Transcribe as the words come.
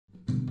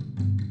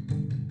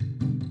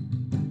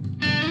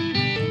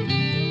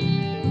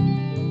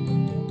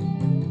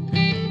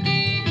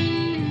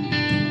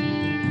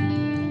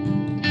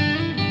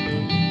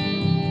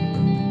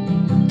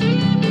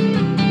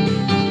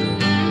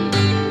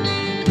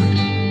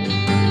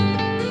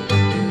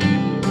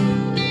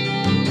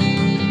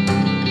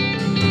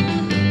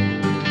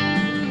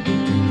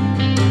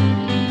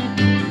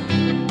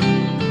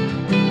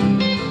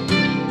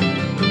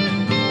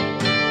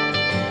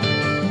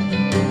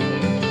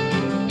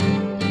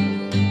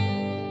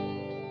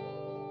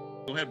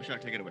ahead,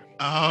 Bashar, take it away.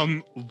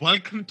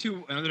 Welcome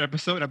to another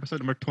episode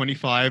number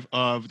 25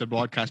 of the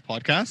Broadcast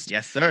Podcast.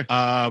 Yes, sir.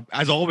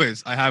 As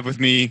always, I have with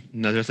me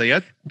Nazar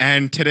Sayed.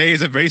 and today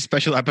is a very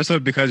special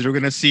episode because we're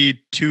going to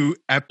see two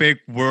epic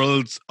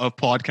worlds of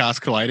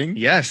podcast colliding.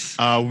 Yes.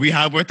 We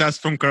have with us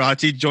from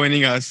Karachi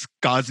joining us,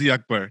 Qazi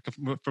Akbar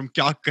from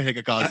Kya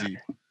Kahega Qazi.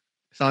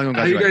 How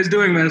are you guys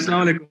doing, man?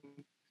 Assalamu alaikum.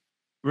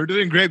 We're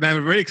doing great, man.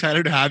 We're very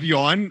excited to have you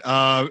on,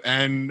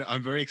 and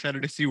I'm very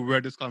excited to see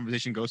where this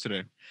conversation goes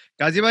today.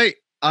 Qazi bhai,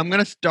 I'm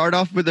going to start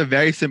off with a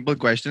very simple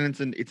question.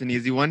 It's an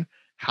easy one.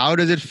 How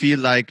does it feel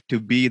like to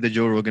be the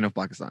Joe Rogan of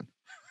Pakistan?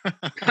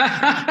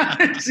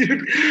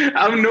 Dude,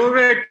 I'm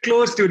nowhere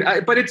close to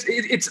it. But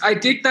it's. I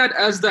take that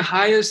as the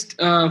highest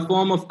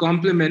form of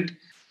compliment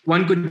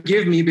one could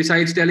give me,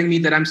 besides telling me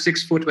that I'm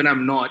 6 foot when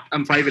I'm not.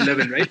 I'm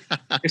 5'11", right?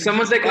 If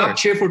someone's like, "Oh,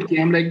 6 foot,"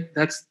 I'm like,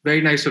 "That's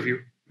very nice of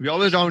you." We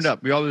always round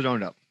up.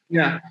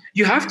 Yeah,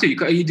 you have to.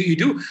 You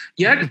do.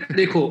 Yeah,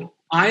 dekho,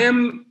 I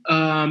am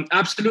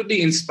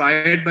absolutely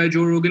inspired by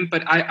Joe Rogan,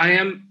 but I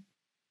am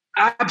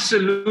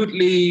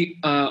absolutely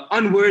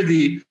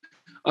unworthy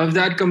of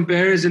that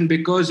comparison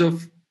because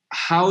of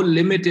how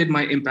limited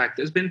my impact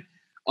has been.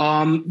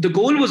 The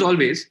goal was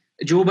always,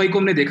 Joe bhai ko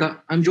humne dekha.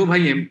 I'm Joe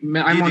bhai.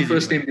 I'm on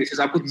first name basis.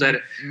 Aapko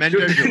zahir hai.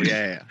 Mentor Joe,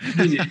 yeah.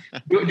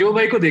 Joe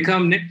bhai ko dekha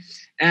humne,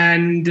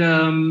 and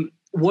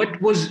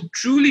what was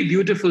truly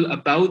beautiful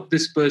about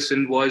this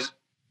person was,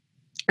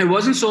 it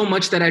wasn't so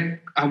much that I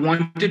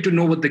wanted to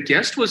know what the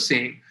guest was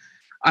saying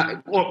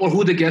or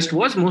who the guest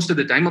was most of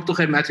the time. Ab to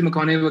khair Matthew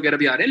McConaughey वगैरह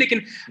भी aa rahe hain,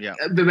 lekin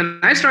when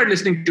I started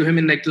listening to him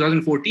in like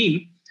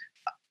 2014,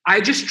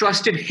 I just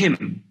trusted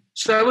him.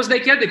 So I was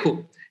like, yeah,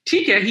 dekho,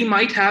 theek hai, he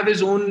might have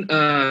his own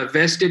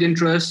vested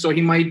interests, or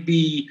he might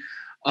be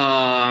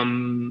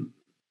biased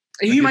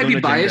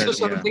or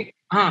something.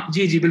 हाँ,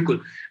 जी, बिल्कुल.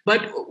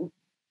 But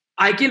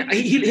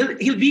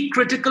he'll be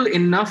critical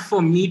enough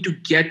for me to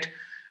get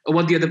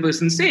what the other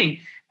person's saying.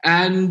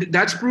 And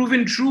that's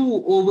proven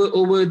true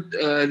over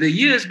the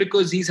years,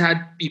 because he's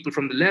had people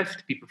from the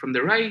left, people from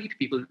the right,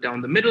 people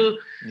down the middle,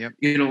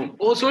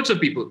 all sorts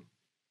of people.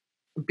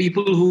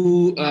 People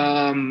who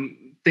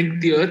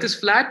think the earth is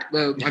flat.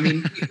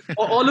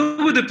 All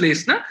over the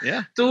place. Na?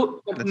 Yeah.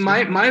 So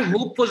my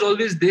hope was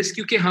always this,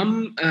 because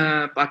hum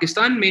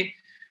Pakistan mein,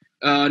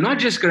 not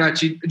just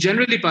Karachi,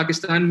 generally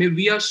Pakistan,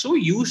 we are so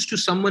used to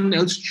someone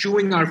else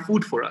chewing our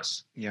food for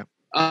us. Yeah.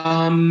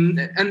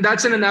 And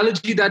that's an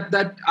analogy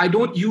that I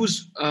don't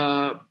use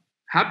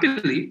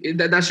happily.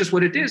 That's just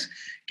what it is.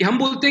 कि हम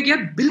बोलते हैं कि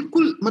यार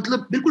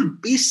बिल्कुल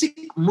basic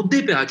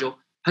मुद्दे पे आ जाओ.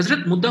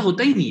 हजरत मुद्दा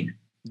होता ही नहीं है.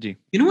 जी.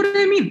 You know what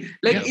I mean?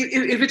 Like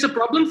if it's a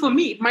problem for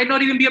me, it might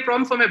not even be a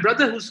problem for my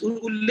brother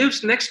who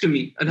lives next to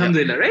me.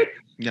 Alhamdulillah, right?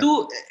 Yeah.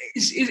 So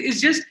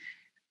it's just.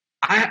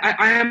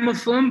 I am a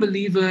firm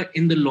believer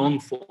in the long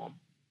form,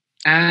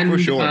 and for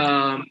sure.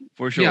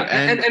 Yeah,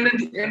 and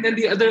then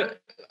the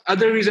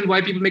other reason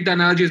why people make the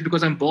analogy is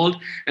because I'm bald,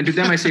 and to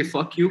them I say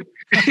fuck you.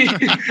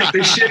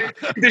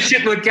 This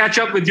shit will catch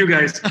up with you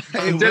guys.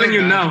 I'm telling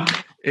you now.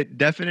 It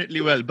definitely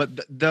will.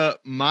 But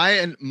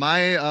my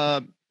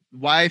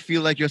why I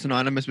feel like you're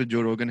synonymous with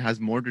Joe Rogan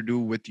has more to do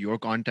with your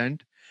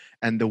content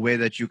and the way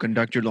that you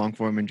conduct your long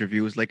form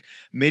interviews. Like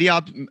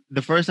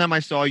the first time I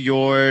saw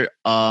your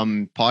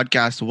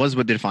podcast was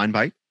with Irfan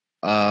Bhai.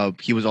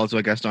 He was also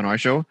a guest on our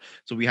show.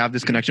 So we have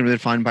this connection with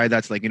Irfan Bhai.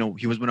 That's like,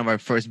 he was one of our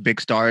first big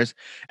stars.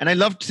 And I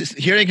loved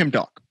hearing him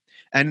talk.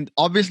 And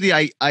obviously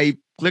I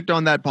clicked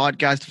on that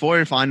podcast for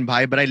Irfan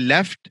Bhai, but I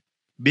left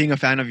being a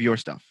fan of your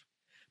stuff.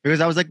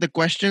 Because I was like, the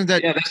questions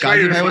that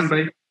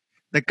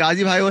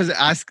Qazi Bhai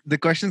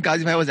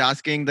was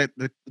asking, that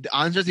the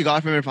answers he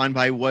got from Irfan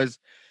Bhai was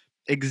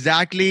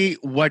exactly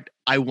what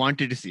I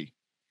wanted to see.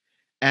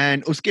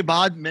 And uske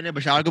baad maine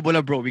Bashar ko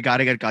bola, bro, we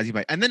gotta get Qazi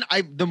bhai. And then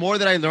the more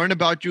that I learned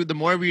about you, the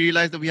more we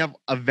realized that we have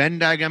a Venn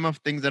diagram of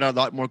things that are a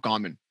lot more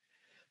common.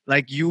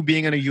 Like you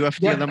being a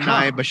UFT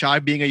alumni,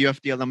 Bashar being a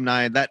UFT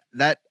alumni,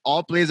 that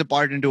all plays a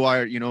part into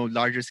our,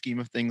 larger scheme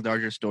of things,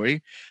 larger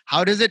story.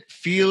 How does it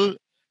feel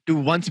to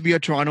once be a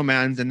Toronto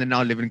man and then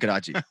now live in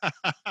Karachi?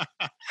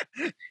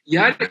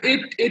 Yeah,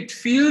 it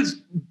feels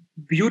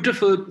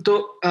beautiful.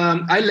 So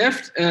I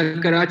left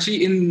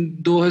Karachi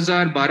in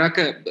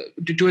 2012,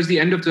 towards the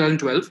end of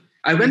 2012.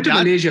 I went to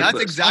Malaysia. That's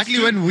first. Exactly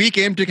when we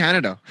came to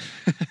Canada.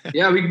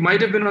 Yeah, we might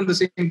have been on the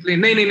same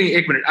plane. No, 1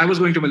 minute. I was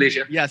going to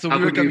Malaysia. Yeah, so we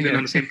were coming in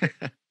on the same plane.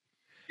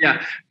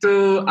 Yeah,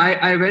 so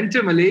I went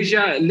to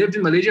Malaysia, lived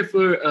in Malaysia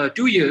for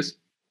 2 years,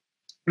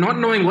 not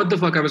knowing what the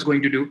fuck I was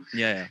going to do.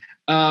 Yeah.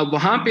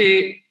 Wahan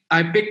pe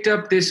I picked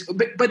up this,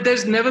 but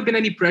there's never been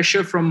any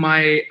pressure from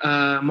my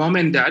mom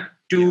and dad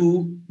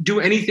to do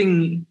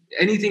anything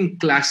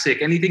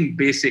classic, anything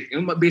basic.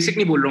 Basic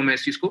नहीं बोल रहा हूँ मैं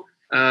इस चीज को.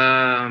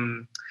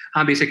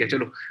 हाँ, basic है,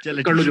 चलो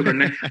कर लो जो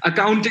करना है.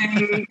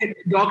 Accounting,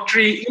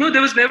 doctorate,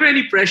 there was never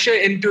any pressure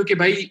into कि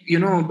भाई,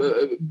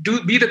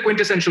 be the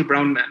quintessential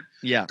brown man.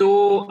 Yeah.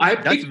 So I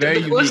picked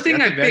the first thing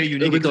I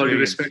picked, with all due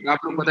respect. आप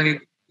लोग पता नहीं.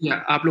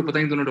 Yeah, आप लोग पता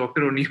नहीं दोनों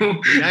डॉक्टर हो नहीं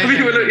हो.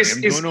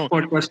 इस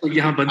पॉडकास्ट को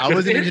यहाँ बंद I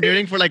was in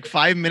engineering for like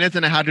 5 minutes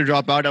and I had to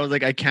drop out. I was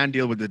like, I can't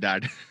deal with the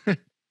dad.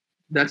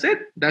 That's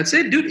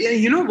it, dude. Yeah,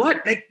 you know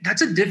what? Like,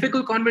 that's a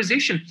difficult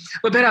conversation.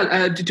 But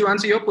Behral, to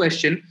answer your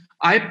question,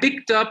 I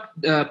picked up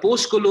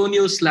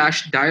post-colonial /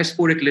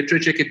 diasporic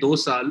literature ke 2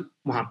 saal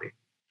wahan pe.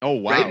 Oh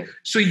wow. Right?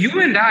 So you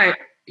and I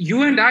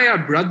are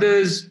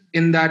brothers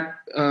in that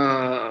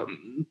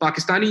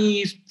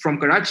Pakistanis from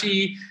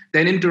Karachi,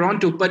 then in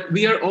Toronto, but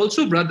we are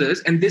also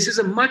brothers, and this is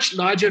a much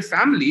larger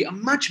family, a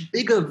much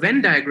bigger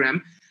Venn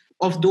diagram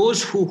of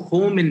those who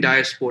home in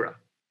diaspora.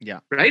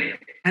 Yeah. Right?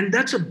 And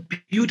that's a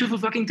beautiful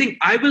fucking thing.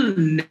 I will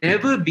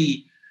never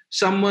be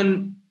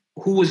someone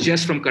who was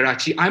just from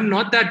Karachi. I'm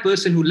not that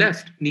person who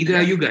left. Neither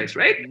are you guys,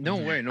 right? No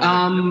way. No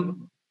way.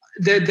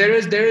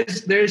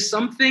 There is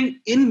something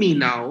in me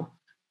now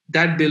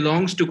that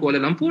belongs to Kuala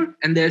Lumpur,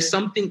 and there's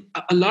something,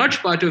 a large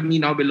part of me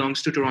now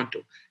belongs to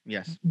Toronto.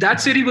 Yes. That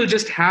city will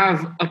just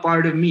have a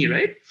part of me,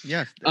 right?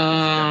 Yes.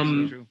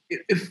 That's true.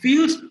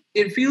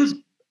 It feels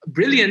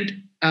brilliant.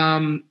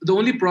 The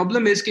only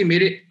problem is कि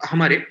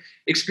हमारे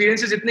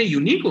experiences इतने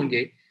unique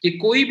होंगे कि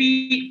कोई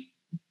भी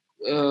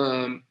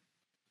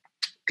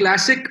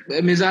classic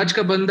मिजाज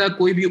का बंदा,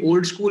 कोई भी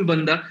old school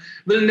बंदा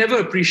will never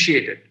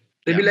appreciate it.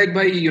 They'll be like,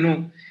 bhai, you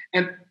know,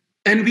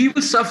 and we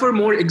will suffer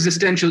more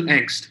existential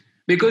angst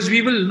because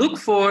we will look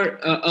for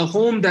a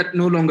home that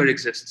no longer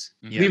exists.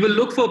 We will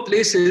look for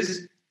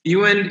places.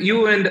 You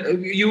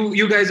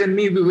guys and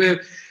me, we were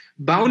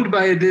bound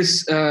by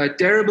this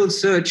terrible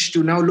search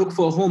to now look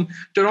for a home.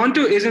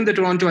 Toronto isn't the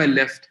Toronto I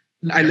left.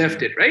 I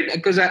left it, right?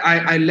 Because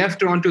I left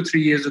Toronto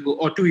 3 years ago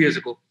or 2 years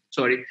ago.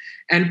 Sorry.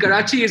 And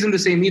Karachi isn't the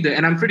same either.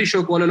 And I'm pretty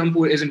sure Kuala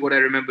Lumpur isn't what I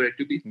remember it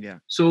to be. Yeah.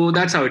 So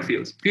that's how it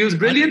feels. Feels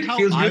brilliant,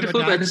 feels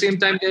beautiful, but at the same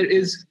time, there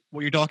is...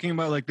 What you're talking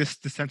about, like this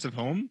sense of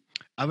home,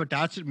 I've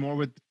attached it more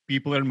with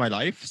people in my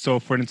life. So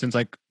for instance,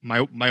 like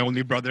my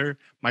only brother,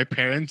 my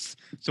parents.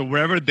 So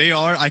wherever they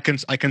are, I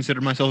consider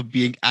myself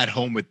being at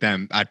home with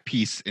them, at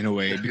peace in a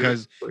way,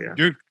 because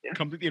you're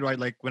completely right.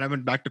 Like when I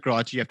went back to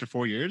Karachi after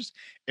 4 years,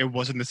 it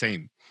wasn't the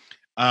same.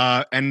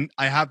 And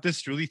I have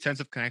this really sense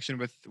of connection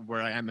with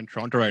where I am in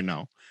Toronto right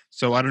now.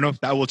 So I don't know if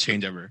that will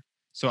change ever.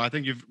 So I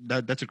think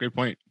that's a great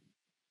point.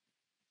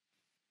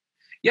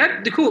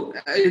 Yeah, cool.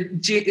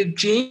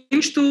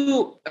 Change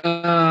to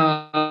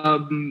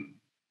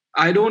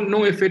I don't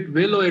know if it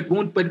will or it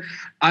won't, but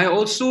I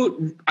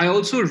also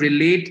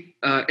relate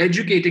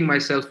educating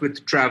myself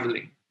with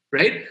traveling,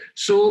 right?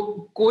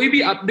 So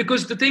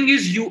because the thing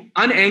is, you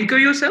unanchor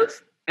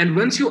yourself, and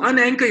once you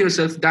unanchor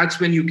yourself,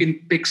 that's when you can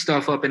pick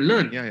stuff up and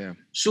learn. Yeah.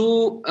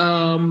 So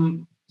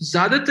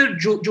ज़्यादातर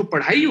जो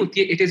पढ़ाई होती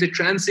है, it is a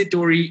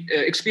transitory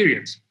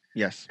experience.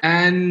 Yes.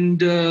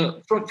 And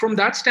from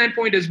that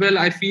standpoint as well,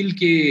 I feel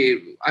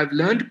that I've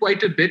learned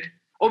quite a bit.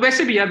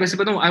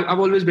 I've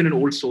always been an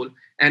old soul,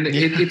 and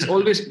it's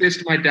always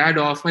pissed my dad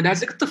off. My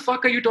dad's like, "What the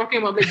fuck are you talking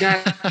about?" I'm like,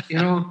 "Dad, you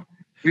know,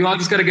 we all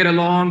just gotta get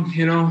along.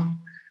 You know,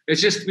 we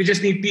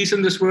just need peace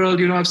in this world.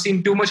 You know, I've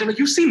seen too much." I'm like,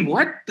 "You've seen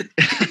what?"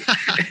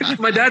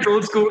 My dad's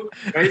old school,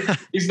 right?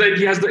 He's like,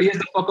 he has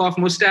the fuck off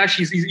mustache.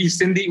 He's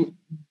Sindhi,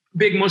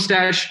 big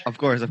mustache, of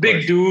course,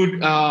 big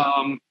dude.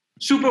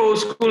 Super old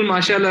school,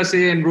 mashallah,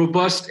 say, and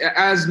robust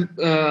as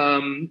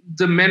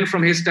the men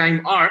from his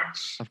time are.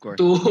 Of course.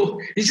 So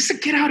he's just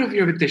like, get out of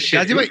here with this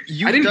shit.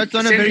 You've touched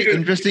on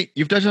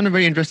a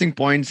very interesting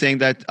point, saying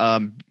that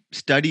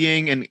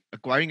studying and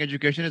acquiring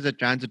education is a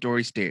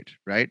transitory state,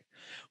 right?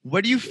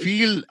 What do you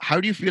feel?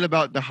 How do you feel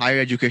about the higher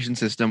education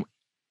system?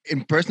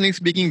 In personally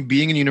speaking,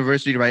 being in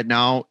university right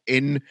now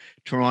in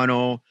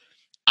Toronto,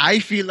 I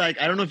feel like,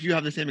 I don't know if you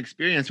have the same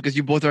experience because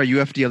you both are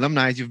UFT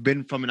alumni. You've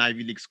been from an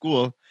Ivy League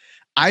school.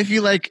 I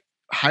feel like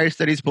higher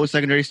studies,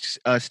 post-secondary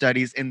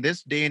studies in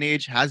this day and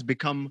age has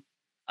become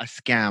a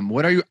scam.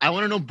 I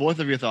want to know both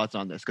of your thoughts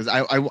on this. Because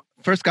I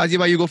first,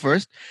 Kaziba, you go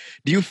first.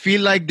 Do you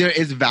feel like there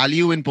is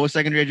value in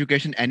post-secondary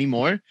education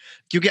anymore?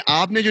 Because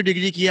aapne jo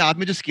degree ki hai,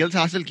 aapne jo skills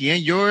hasil ki hai,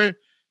 you're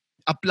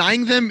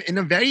applying them in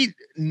a very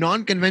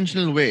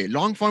non-conventional way.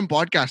 Long-form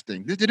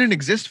podcasting. This didn't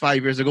exist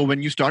 5 years ago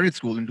when you started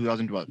school in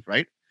 2012,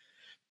 right?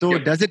 So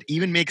does it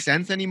even make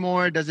sense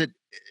anymore? Is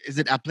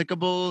it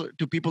applicable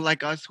to people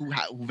like us who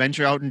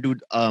venture out and do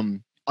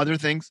other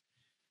things?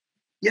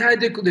 Yeah,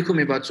 देखो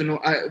मेरी बात सुनो.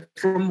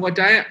 From what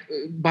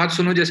बात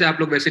सुनो जैसे आप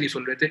लोग वैसे नहीं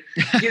सुन रहे थे.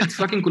 It's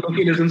fucking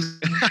colloquialisms.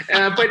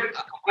 But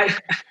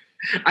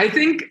I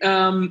think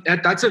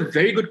that's a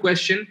very good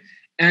question,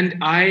 and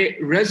I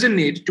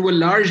resonate to a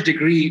large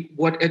degree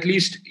what at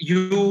least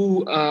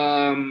you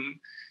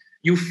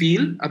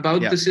feel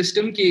about the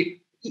system. कि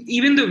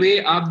even the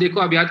way आप देखो,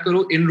 आप याद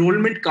करो,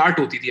 enrollment cart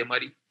होती थी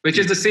हमारी, which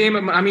is the same.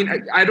 I mean,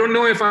 I don't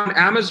know if I'm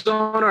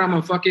Amazon or I'm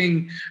a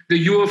fucking the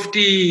U of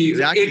T.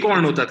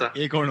 Acorn होता था.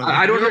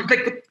 I don't know.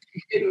 Like,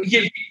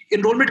 ये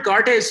enrollment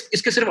cart है,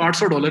 इसके सिर्फ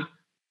 $800.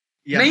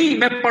 नहीं,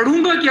 मैं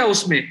पढ़ूंगा क्या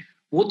उसमें?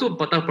 वो तो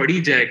पता पड़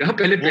ही जाएगा.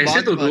 पहले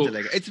पैसे तो दो.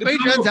 It's very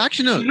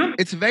transactional.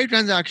 It's very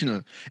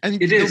transactional. And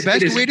the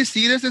best way to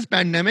see this is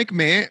pandemic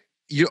में.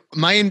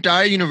 My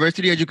entire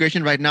university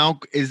education right now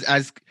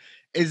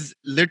is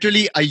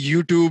literally a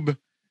YouTube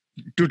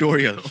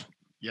tutorial.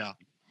 Yeah.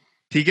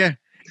 Okay?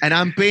 And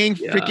I'm paying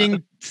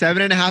freaking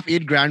 $7.5,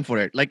 $8 grand for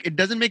it. Like, it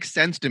doesn't make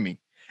sense to me.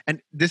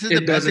 And this is It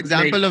the best doesn't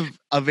example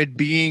of it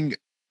being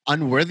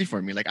unworthy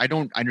for me. Like I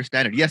don't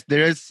understand it. Yes,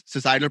 there is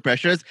societal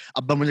pressures.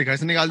 Abba mujhe ghar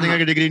se nikal denge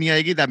ki degree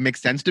nahi aayegi. That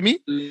makes sense to me.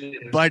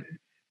 But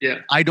yeah.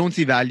 I don't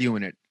see value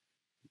in it.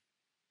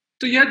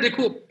 So yeah,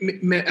 देखो,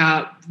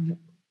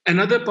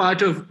 another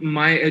part of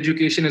my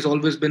education has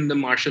always been the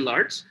martial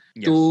arts.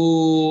 Yes.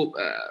 So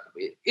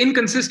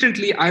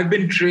inconsistently, I've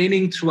been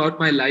training throughout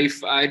my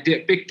life. I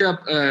picked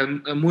up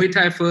Muay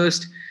Thai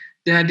first,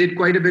 then I did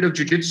quite a bit of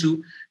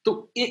Jiu-Jitsu.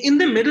 So in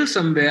the middle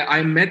somewhere,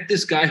 I met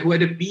this guy who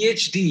had a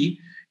PhD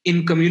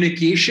in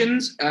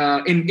communications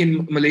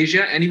in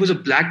Malaysia, and he was a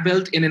black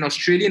belt in an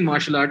Australian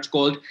martial arts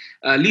called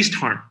Least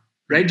Harm,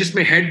 right? Just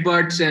my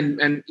headbutts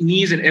and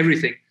knees and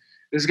everything.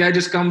 This guy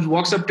just comes,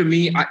 walks up to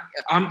me.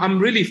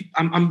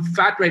 I'm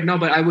fat right now,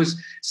 but I was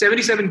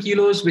 77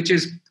 kilos, which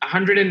is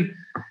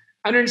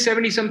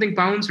 170 something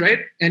pounds, right?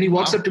 And he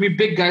walks up to me,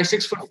 big guy,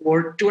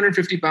 6'4",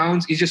 250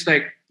 pounds. He's just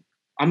like,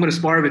 I'm going to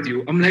spar with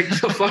you. I'm like,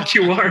 the fuck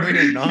you are.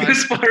 You're going to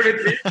spar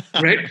with me,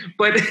 right?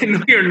 But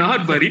no, you're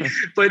not, buddy.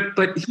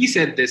 But he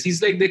said this.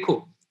 He's like,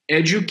 Dekho,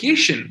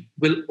 education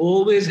will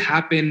always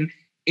happen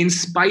in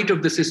spite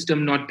of the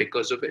system, not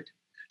because of it.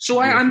 So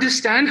I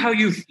understand how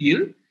you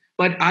feel.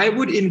 But I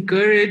would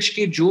encourage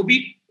कि जो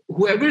भी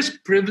whoever's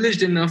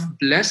privileged enough,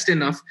 blessed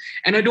enough,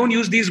 and I don't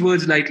use these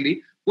words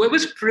lightly,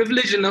 whoever's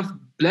privileged enough,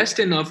 blessed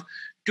enough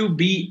to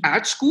be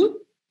at school,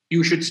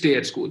 you should stay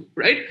at school,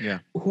 right? Yeah.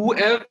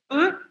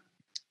 Whoever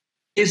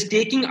is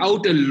taking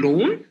out a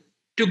loan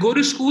to go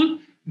to school,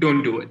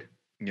 don't do it.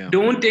 Yeah.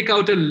 Don't take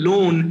out a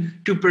loan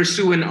to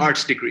pursue an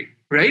arts degree,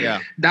 right? Yeah.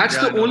 That's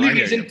the only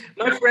reason.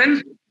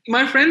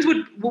 My friends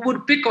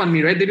would pick on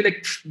me, right? They'd be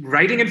like,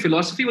 writing and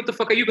philosophy, what the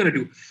fuck are you going to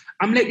do?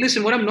 I'm like,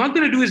 listen, what I'm not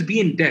going to do is be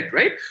in debt,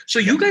 right? So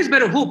you guys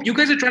better hope. You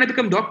guys are trying to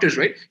become doctors,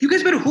 right? You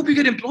guys better hope you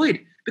get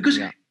employed because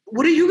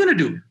what are you going to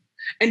do?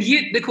 And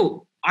yet,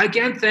 dekho, I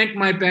can't thank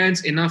my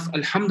parents enough,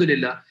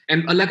 alhamdulillah,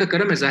 and Allah ka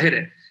karam hai zahir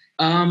hai,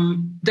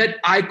 that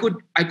I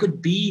could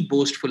be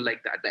boastful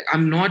like that. Like,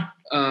 I'm not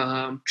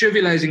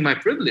trivializing my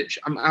privilege.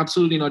 I'm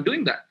absolutely not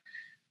doing that.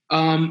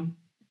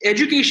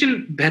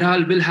 Education,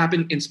 behral, will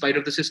happen in spite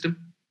of the system.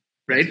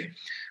 Right?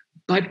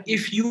 But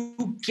if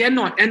you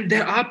cannot, and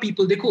there are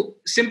people,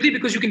 simply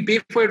because you can pay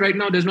for it right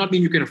now does not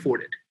mean you can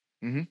afford it.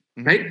 Mm-hmm.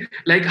 Mm-hmm. Right?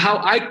 Like how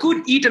I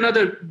could eat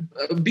another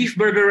beef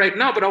burger right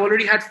now, but I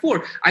already had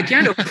 4. I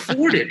can't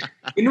afford it.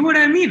 You know what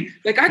I mean?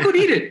 Like I could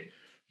eat it.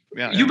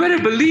 You better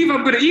believe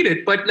I'm going to eat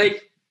it. But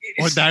like,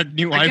 or that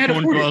new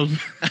iPhone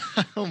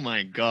 12. Oh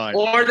my God.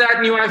 Or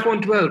that new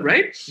iPhone 12,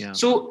 right? Yeah.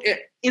 So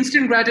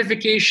instant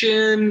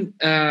gratification,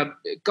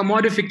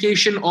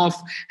 commodification of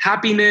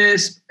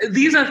happiness,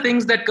 these are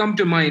things that come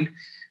to mind.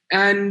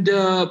 And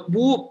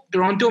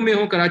Toronto mein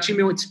ho, Karachi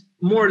mein ho, it's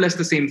more or less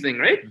the same thing,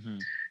 right?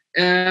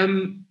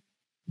 Mm-hmm.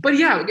 But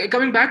yeah,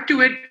 coming back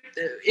to it,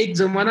 ek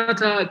zamana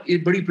tha,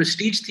 badi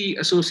prestige thi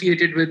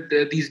associated with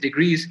these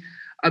degrees.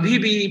 Abhi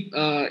bhi,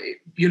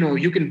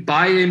 you can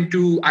buy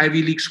into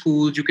Ivy League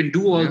schools, you can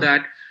do all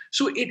that.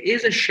 So it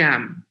is a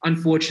sham,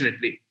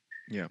 unfortunately.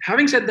 Yeah.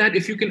 Having said that,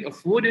 if you can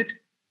afford it,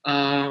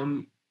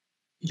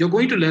 you're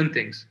going to learn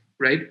things,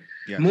 right?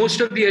 Yeah. Most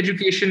of the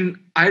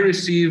education I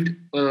received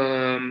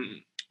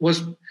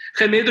was,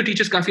 mere to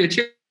teachers kafi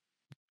achhe.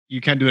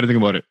 You can't do anything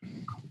about it.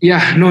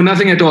 Yeah, no,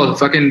 nothing at all.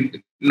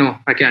 Fucking, no,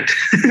 I can't.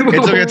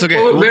 It's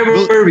okay. Where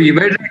were we?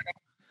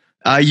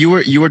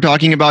 You were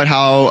talking about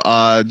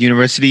how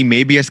university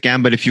may be a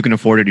scam, but if you can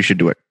afford it, you should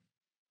do it.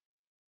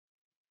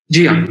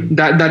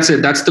 That's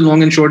it. That's the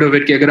long and short of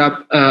it. Ki agar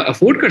aap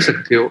afford kar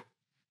sakte ho.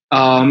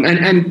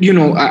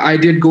 And I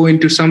did go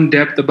into some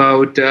depth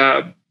about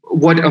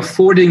what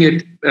affording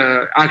it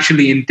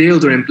actually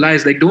entails or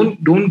implies. Like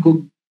don't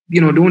go,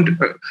 don't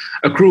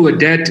accrue a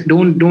debt.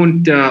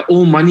 Don't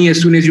owe money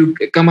as soon as you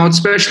come out,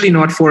 especially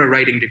not for a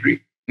writing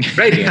degree.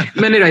 Right?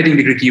 Maine writing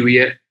degree ki hui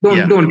hai.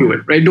 Don't do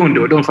it, right? Don't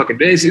do it. Don't fucking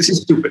do it.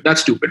 It's stupid.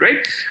 That's stupid,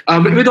 right?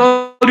 But with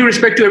all due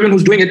respect to everyone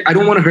who's doing it, I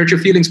don't want to hurt your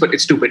feelings, but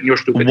it's stupid and you're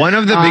stupid. One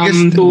of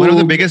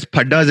the biggest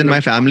paddas in my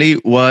family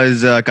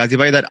was Kazi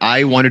bhai, that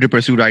I wanted to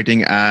pursue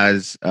writing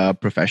as a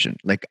profession.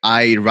 Like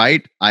I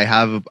write, I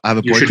have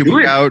a poetry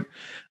book out.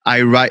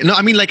 I write. No,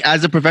 I mean like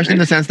as a profession in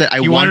the sense that I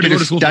wanted to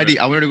study.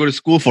 I wanted to go to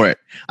school for it.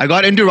 I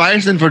got into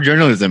Ryerson for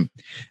journalism,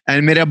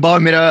 and mera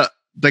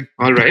like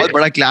bahut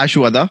bada clash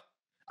hua tha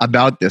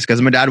about this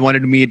because my dad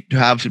wanted me to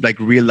have like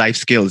real life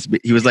skills.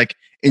 He was like,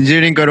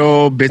 engineering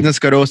karo, business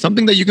karo,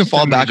 something that you can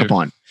fall back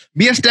upon.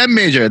 Be a STEM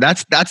major.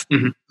 That's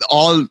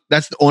all.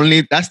 That's the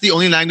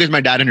only language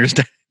my dad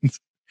understands.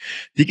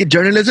 He can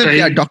journalism.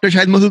 Yeah, Dr.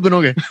 Shahid Masood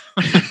banoge.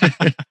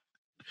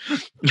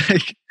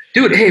 Like,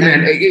 dude, hey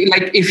man,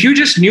 like if you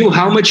just knew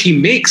how much he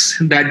makes,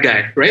 that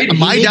guy, right?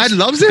 My dad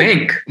loves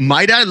it.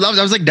 My dad loves.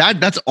 I was like, Dad,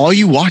 that's all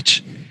you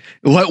watch.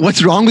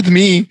 What's wrong with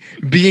me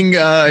being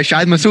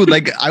Shahid Masood?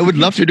 Like, I would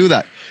love to do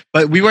that.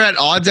 But we were at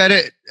odds at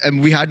it,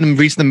 and we hadn't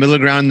reached the middle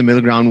ground. The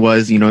middle ground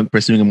was,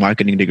 pursuing a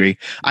marketing degree.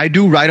 I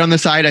do write on the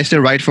side. I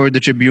still write for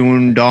the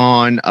Tribune,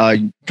 Dawn,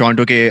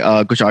 Toronto ke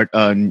kuch art,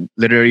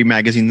 literary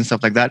magazines and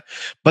stuff like that.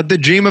 But the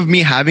dream of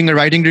me having a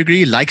writing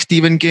degree, like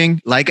Stephen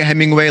King, like a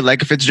Hemingway,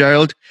 like a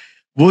Fitzgerald,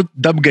 वो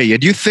दब गई है.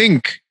 Do you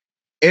think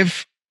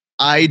if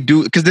I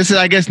do, because this is,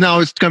 I guess now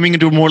it's coming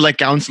into more like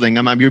counseling.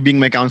 You're being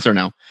my counselor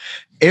now.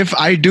 If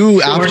I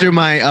do after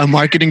my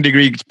marketing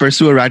degree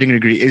pursue a writing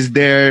degree, is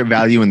there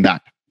value in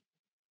that?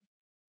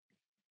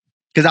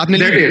 Because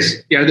there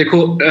is. Yeah,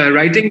 देखो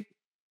writing.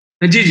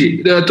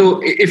 Ji.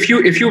 So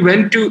if you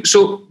went to,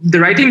 so the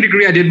writing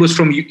degree I did was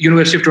from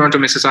University of Toronto,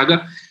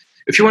 Mississauga.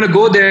 If you want to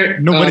go there,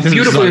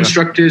 beautiful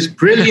instructors,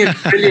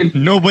 brilliant.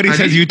 Nobody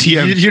says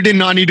UTM. You did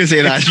not need to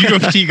say that. U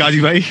of T, Ghazi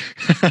bhai.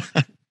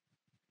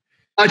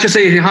 Just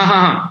say,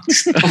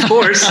 of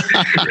course,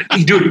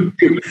 dude.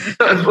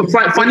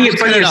 Funny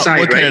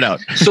aside, right?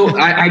 So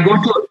I go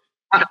to.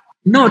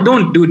 No,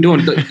 don't.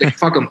 Like,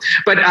 fuck them.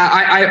 But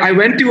I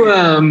went to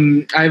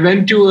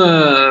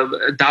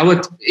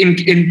dawat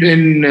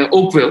in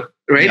Oakville,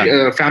 right?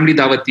 Yeah. Family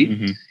dawati.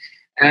 Mm-hmm.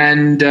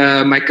 And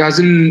my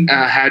cousin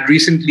had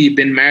recently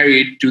been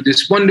married to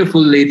this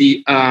wonderful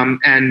lady,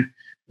 and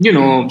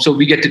so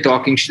we get to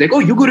talking. She's like, "Oh,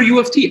 you go to U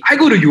of T? I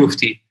go to U of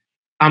T."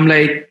 I'm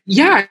like,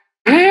 "Yeah."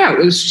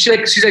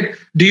 She's like,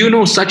 "Do you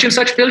know such and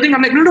such building?"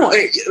 I'm like, "No,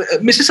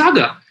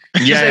 Mississauga."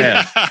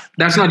 Yeah. Like,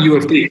 that's not U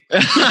of T.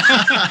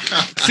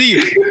 See,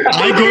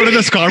 I go to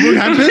the Scarborough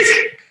campus,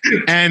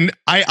 and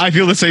I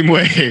feel the same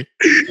way.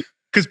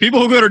 Because people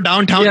who go to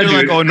downtown, they're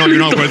like, "Oh no, you're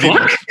not worthy."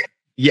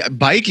 Yeah,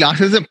 bike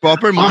classes a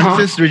proper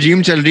Marxist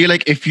regime chal rahi.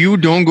 Like, if you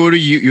don't go to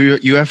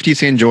UFT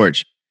St.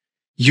 George,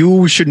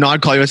 you should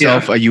not call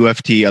yourself a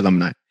UFT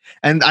alumni.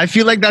 And I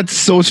feel like that's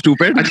so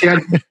stupid.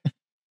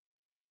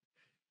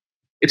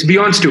 It's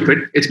beyond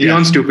stupid.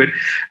 Stupid.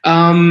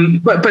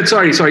 But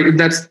sorry.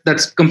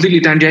 That's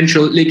completely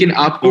tangential. Lekin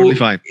aapko, totally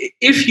fine.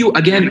 If you,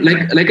 again,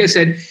 like I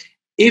said,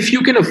 if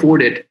you can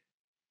afford it,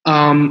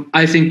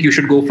 I think you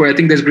should go for it. I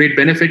think there's great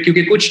benefit.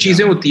 क्योंकि कुछ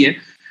चीजें होती हैं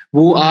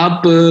वो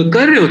आप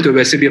कर रहे होते हो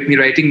वैसे भी अपनी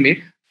writing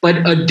में, but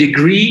a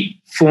degree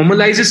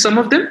formalizes some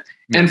of them.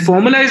 And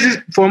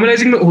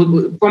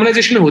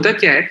formalization में होता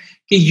क्या है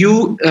कि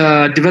you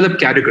develop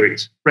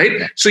categories,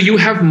 right? So you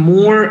have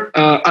more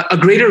a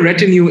greater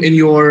retinue in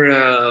your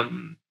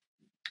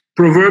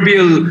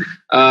proverbial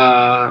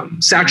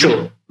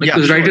satchel.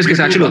 Because writers के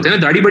satchel होते हैं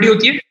ना, दाढ़ी बड़ी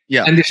होती है,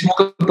 and they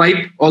smoke a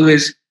pipe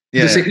always.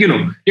 Yeah.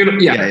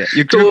 Yeah.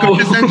 Your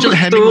quintessential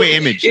Hemingway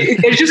image.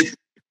 It's just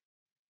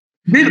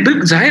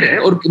बिल्कुल जाहिर है,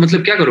 और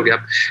मतलब क्या करोगे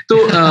आप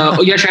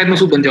तो या शायद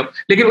मसूद बन जाओ,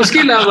 लेकिन उसके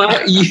अलावा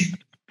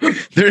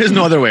there is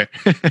no other way.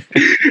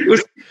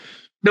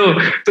 No,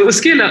 तो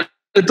उसके अलावा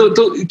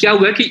तो क्या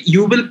हुआ कि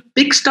you will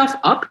pick stuff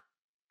up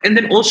and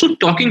then also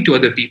talking to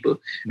other people,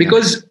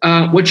 because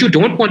what you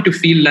don't want to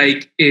feel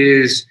like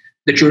is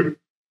that you're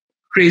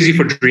crazy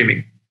for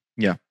dreaming.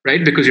 Yeah.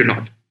 Right? Because you're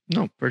not.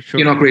 No, for sure.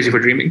 You're not crazy for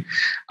dreaming.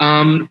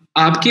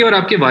 आपके और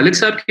आपके वालिद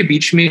साहब के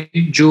बीच में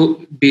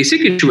जो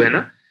basic issue है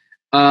ना,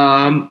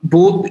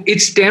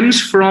 it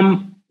stems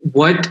from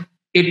what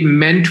it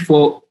meant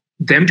for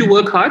them to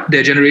work hard,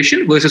 their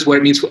generation, versus what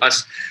it means for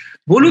us.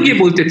 वो लोग ये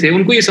बोलते थे,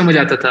 उनको ये समझ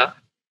आता था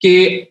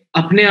कि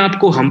अपने आप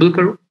को humble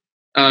करो,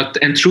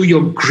 and through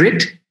your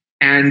grit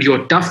and your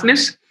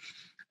toughness,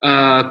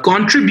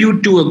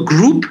 contribute to a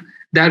group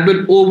that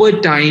will over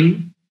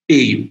time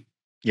pay you.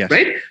 Yes.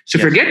 Right? So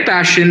forget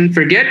passion,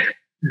 forget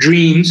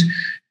dreams.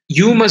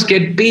 You must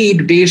get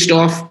paid based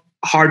off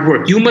hard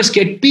work. You must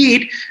get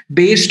paid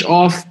based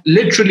off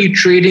literally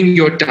trading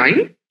your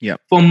time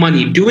for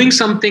money, doing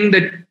something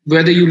that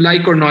whether you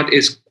like or not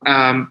is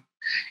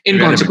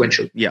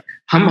inconsequential. Yeah.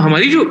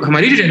 हमारी जो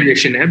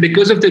generation है,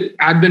 because of the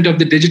advent of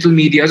the digital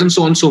medias and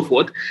so on and so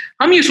forth,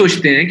 हम ये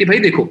सोचते हैं कि भाई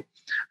देखो,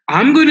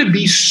 I'm going to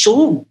be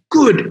so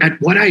good at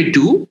what I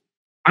do,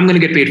 I'm going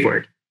to get paid for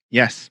it.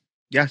 Yes.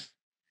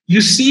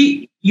 You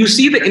see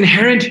the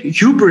inherent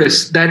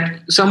hubris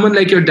that someone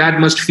like your dad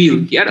must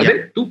feel. Yaar,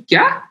 abhi, tu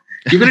kya?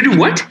 You're going to do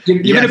what?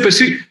 You're going to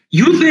pursue.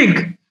 You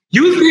think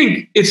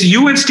it's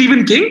you and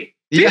Stephen King?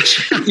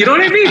 Bitch. You know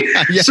what I mean?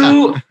 Yeah.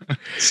 So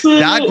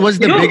that was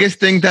the biggest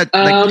thing that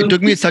it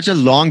took me such a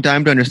long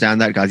time to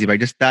understand that, Ghazi bhai,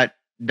 just that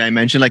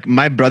dimension. Like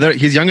my brother,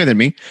 he's younger than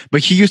me,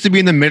 but he used to be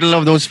in the middle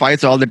of those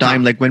fights all the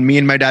time. Like when me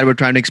and my dad were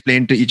trying to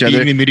explain to each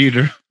other.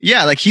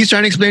 Yeah, like he's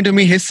trying to explain to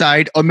me his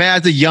side, or मैं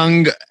as a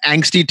young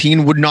angsty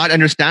teen would not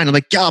understand. I'm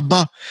like, क्या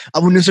अब्बा,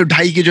 अब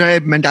 1902 की जो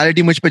है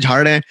mentality मुझ पे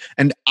झाड़ रहे हैं,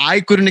 and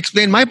I couldn't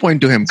explain my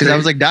point to him because I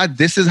was like, Dad,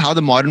 this is how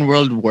the modern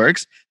world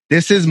works.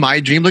 This is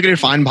my dream. Look at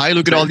Irfan Bhai.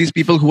 Look at all these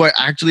people who are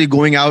actually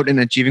going out and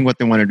achieving what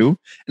they want to do,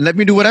 and let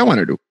me do what I want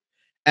to do.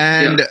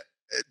 And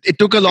it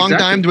took a long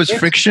time. There was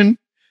friction.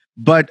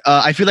 But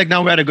I feel like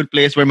now we're at a good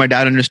place where my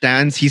dad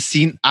understands. He's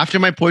seen after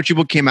my poetry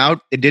book came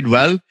out, it did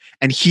well,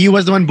 and he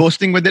was the one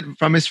boasting with it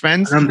from his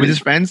friends, with his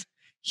friends.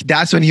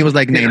 That's when he was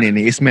like, "Nee,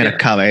 isme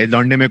rakha hai,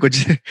 london mein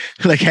kuch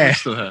like hai."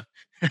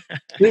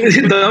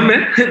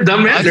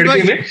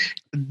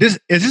 Is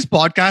this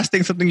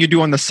podcasting something you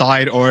do on the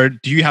side, or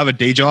do you have a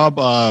day job?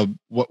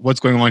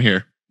 What's going on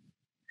here?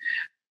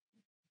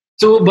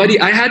 So, buddy,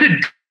 I had a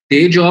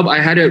day job. I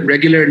had a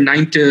regular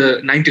 9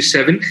 to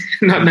 7,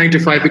 not 9 to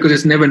 5 because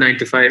it's never 9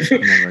 to 5,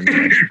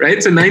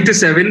 right? So 9 to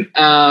 7,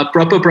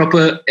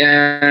 proper,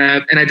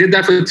 and I did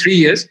that for 3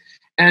 years.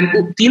 And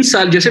 3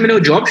 साल जैसे मैंने वो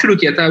job शुरू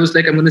किया था, I was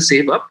like, I'm going to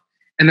save up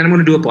and then I'm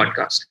going to do a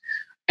podcast.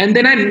 And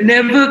then I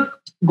never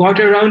got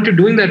around to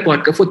doing that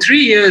podcast. For 3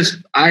 years,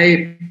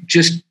 I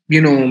just,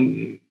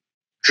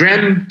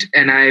 dreamt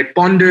and I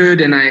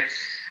pondered and I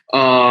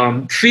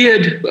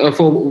feared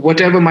for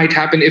whatever might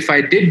happen if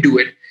I did do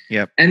it.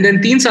 Yep. And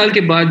then 3 साल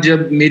के बाद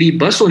जब मेरी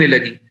बस होने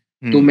लगी,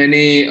 तो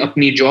मैंने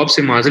अपनी जॉब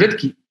से माजरत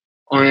की.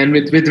 And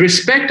with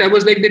respect, I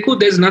was like, देखो,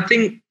 there's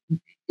nothing,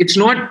 it's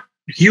not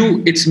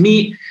you, it's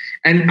me.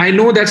 And I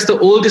know that's the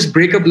oldest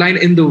breakup line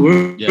in the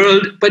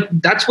world, but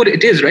that's what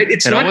it is, right?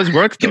 It's it not, always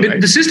works though, right?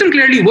 The system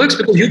clearly works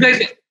because you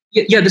guys,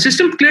 the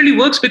system clearly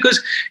works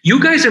because you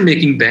guys are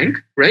making bank,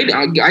 right?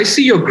 I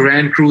see your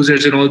grand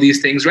cruisers and all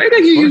these things, right?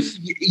 Like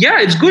yeah,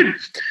 it's good.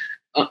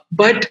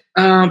 But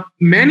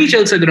मैं नहीं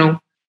चल सक रहा हूँ,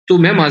 तो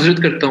मैं माजरत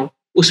करता हूँ.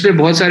 उस पे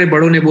बहुत सारे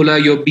बड़ों ने बोला,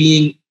 you're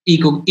being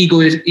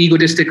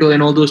egotistical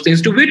and all those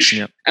things, to which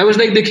I was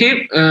like,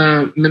 देखिए,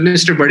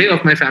 Mr. Bade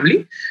of my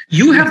family,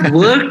 you have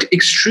worked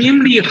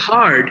extremely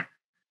hard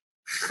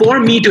for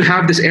me to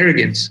have this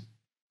arrogance.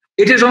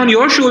 It is on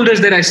your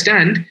shoulders that I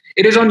stand.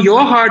 It is on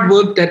your hard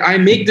work that I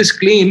make this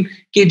claim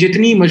कि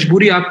जितनी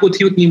मजबूरी आपको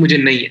थी उतनी मुझे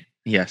नहीं है.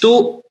 Yes. तो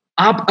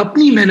आप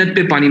अपनी मेहनत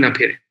पे पानी ना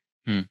फेरें.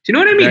 Do you know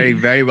what I mean? Very,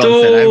 very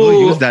well said. I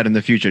will use that in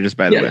the future, just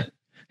by the way.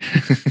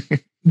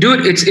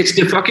 Dude, it's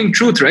the fucking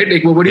truth, right?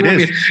 Like, what do you want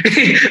me?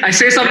 I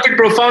say something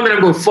profound and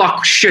I go,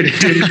 fuck, shit,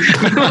 dude.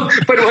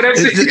 But what I'm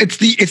saying,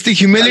 it's the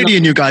humility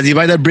in you, Qazi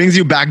bhai, that brings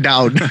you back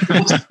down.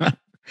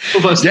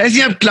 जैसे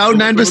ही आप cloud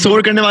 9 पे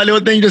soar करने वाले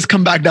होते हैं, you just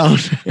come back down.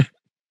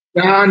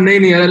 नहीं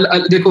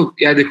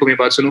देखो मेरी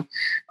बात सुनो.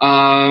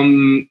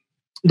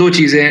 2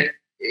 चीजें.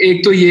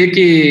 एक तो ये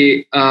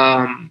कि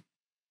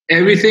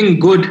everything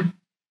good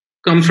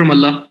comes from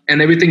Allah and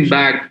everything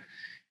bad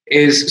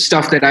is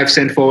stuff that I've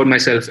sent forward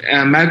myself.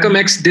 Malcolm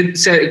X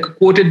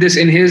quoted this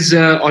in his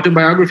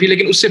autobiography,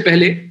 लेकिन उससे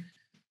पहले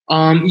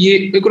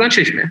ये कुरान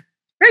शरीफ में,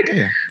 right?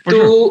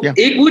 तो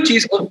एक वो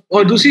चीज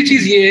और दूसरी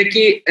चीज ये है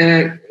कि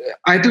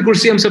आयतुल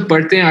कुर्सी हम सब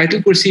पढ़ते हैं.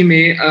 आयतुल कुर्सी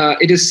में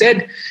it is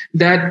said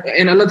that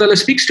and Allah Ta'ala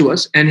speaks to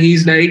us and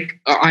he's like,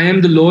 I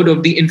am the Lord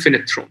of the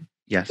infinite throne.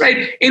 Yes.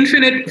 Right?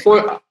 Infinite,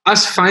 for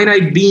us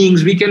finite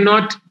beings, we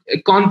cannot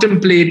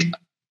contemplate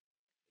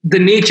the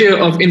nature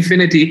of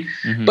infinity,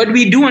 but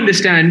we do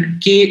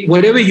understand that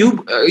whatever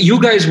you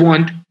guys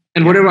want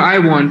and whatever I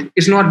want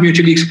is not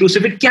mutually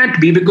exclusive. It can't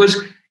be because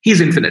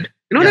he's infinite.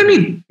 You know what I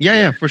mean?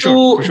 Yeah, for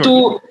sure.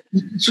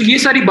 So ये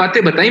सारी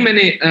बातें बताई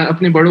मैंने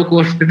अपने बड़ों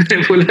को.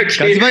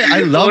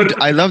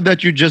 I love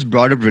that you just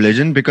brought up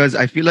religion, because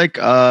I feel like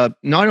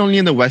not only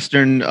in the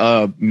Western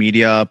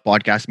media,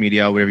 podcast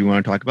media, whatever you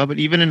want to talk about, but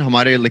even in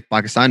हमारे like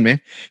Pakistan में,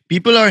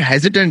 people are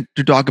hesitant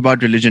to talk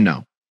about religion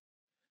now.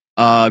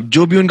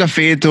 जो भी उनका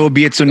faith हो,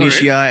 be it Sunni,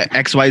 Shia,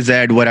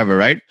 XYZ, whatever,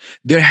 right?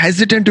 They're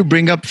hesitant to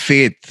bring up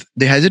faith.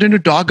 They're hesitant to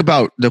talk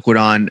about the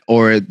Quran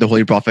or the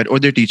Holy Prophet or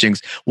their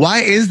teachings. Why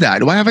is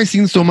that? Why have I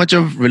seen so much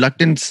of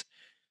reluctance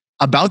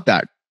about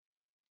that?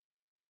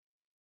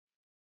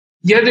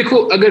 Yeah, देखो,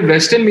 अगर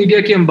Western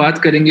media की हम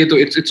बात करेंगे तो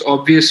it's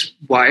obvious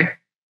why,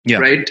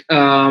 right?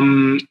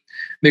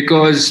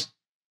 Because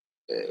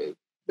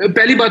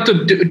पहली बात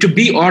तो to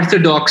be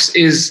orthodox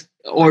is,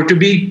 or to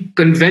be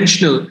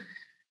conventional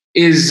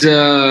is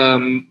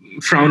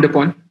frowned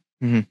upon,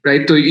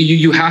 right? So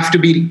you have to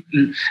be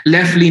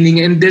left-leaning,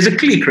 and there's a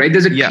clique, right?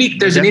 There's a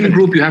clique, there's an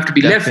in-group. You have to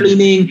be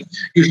left-leaning.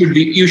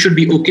 You should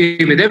be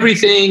okay with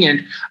everything,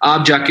 and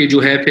aap jaake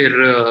jo hai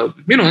phir,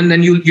 and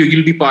then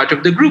you'll be part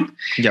of the group.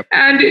 Yep.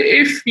 And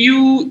if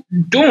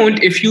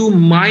you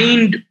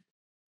mind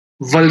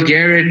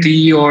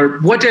vulgarity or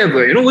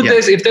whatever,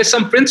 if there's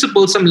some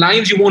principle, some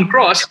lines you won't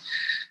cross,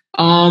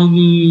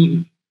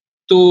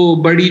 तो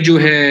बड़ी जो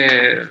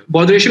है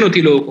botheration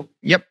होती लोगों को.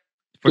 Yep.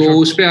 तो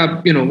उस पे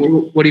आप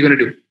what are you going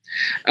to do?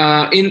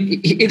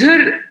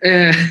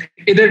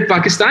 इधर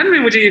पाकिस्तान में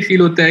मुझे ये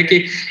फील होता है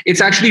कि it's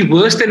actually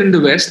worse than in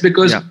the West,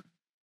 because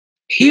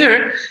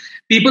here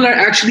people are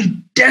actually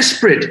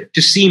desperate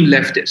to seem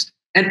leftist.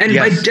 And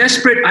by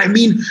desperate, I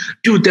mean,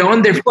 dude, they're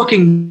on their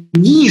fucking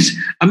knees.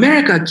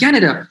 America,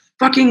 Canada,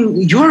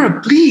 fucking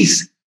Europe,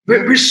 please.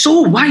 We're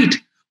so white.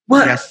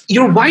 Well,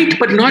 you're white,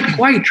 but not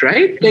quite,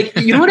 right? Like,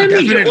 you know what I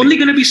mean? You're only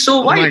going to be so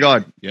white. Oh my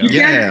God. You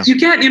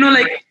can't,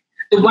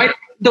 like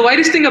the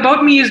whitest thing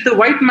about me is the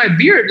white in my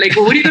beard. Like,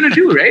 well, what are you going to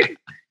do, right?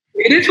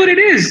 It is what it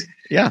is.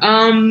 Yeah.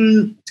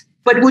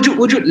 But would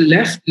you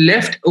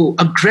left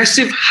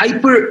aggressive,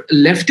 hyper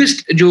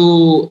leftist जो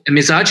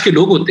मिजाज के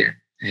लोग होते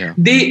हैं,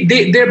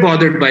 they're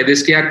bothered by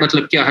this कि यार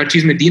मतलब क्या हर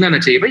चीज में दीन आना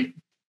चाहिए भाई,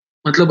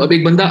 मतलब अब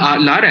एक बंदा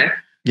ला रहा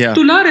है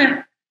तो ला रहा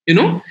है. You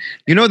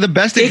know the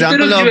best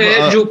example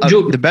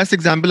of the best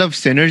example of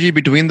synergy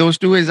between those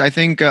two is, I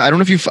think, I don't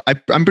know if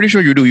I'm pretty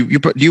sure you do.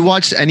 Do you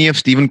watch any of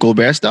Stephen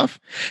Colbert stuff?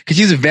 Because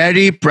he's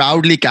very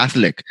proudly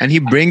Catholic and he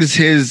brings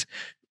his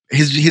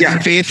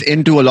faith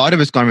into a lot of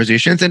his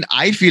conversations, and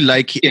I feel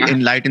like he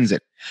enlightens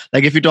it.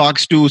 Like if he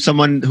talks to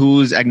someone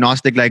who's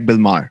agnostic like Bill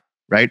Maher,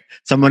 right?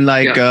 Someone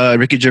like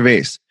Ricky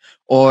Gervais,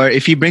 or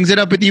if he brings it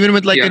up with even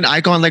with like an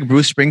icon like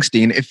Bruce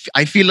Springsteen, if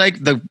I feel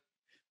like the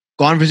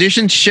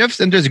conversation shifts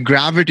and there's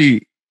gravity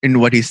in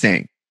what he's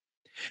saying.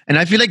 And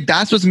I feel like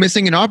that's what's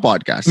missing in our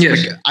podcast.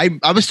 Yes. Like,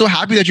 I was so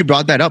happy that you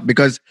brought that up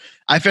because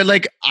I felt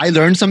like I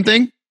learned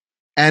something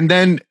and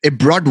then it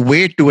brought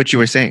weight to what you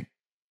were saying.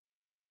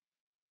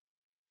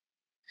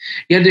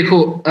 Yeah, देखो,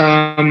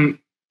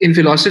 in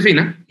philosophy,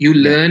 na, you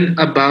learn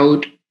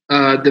about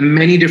the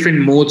many different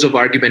modes of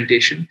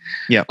argumentation.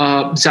 Yeah.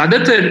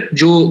 ज़्यादातर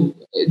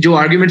जो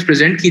arguments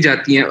present की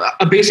जाती हैं,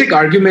 a basic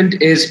argument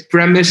is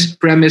premise,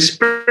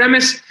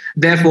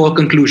 therefore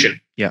conclusion.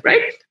 Yeah.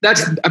 Right?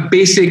 That's a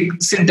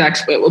basic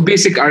syntax, a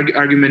basic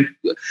argument.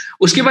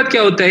 उसके बाद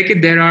क्या होता है कि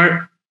there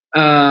are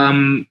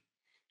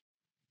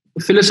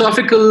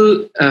philosophical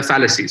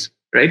fallacies,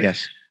 right?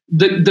 Yes.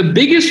 The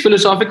biggest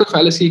philosophical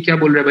fallacy क्या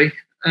बोल रहा है भाई?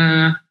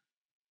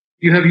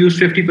 You have used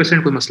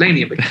 50%, कोई मसला ही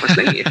नहीं है भाई,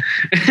 मसला ही नहीं है.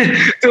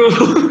 तो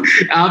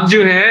आप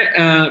जो है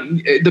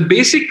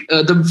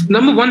the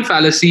number one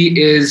fallacy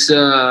is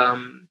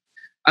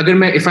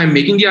if I'm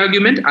making the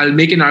argument, I'll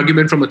make an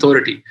argument from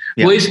authority.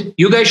 Yeah. Boys,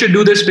 you guys should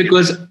do this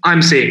because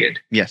I'm saying it.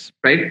 Yes.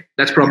 Right?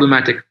 That's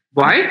problematic.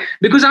 Why?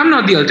 Because I'm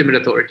not the ultimate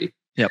authority.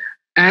 Yep.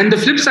 And the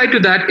flip side to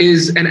that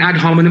is an ad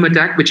hominem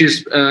attack, which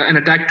is an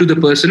attack to the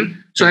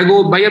person. So I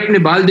go, भाई अपने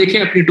बाल देखें,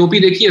 अपनी टोपी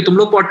देखिए, तुम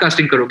लोग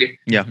podcasting करोगे.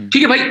 Yeah.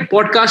 ठीक है भाई,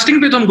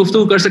 पॉडकास्टिंग पे तो हम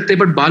गुफ्तगू कर सकते हैं,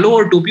 but बालों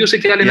और टोपियों से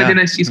क्या लेना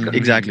देना इस चीज का?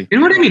 Exactly. You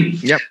know what I mean?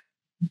 Yep.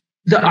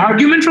 The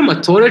argument from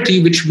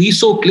authority, which we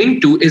so cling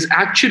to, is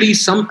actually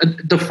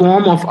the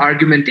form of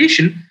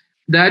argumentation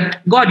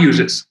that God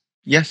uses.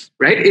 Yes.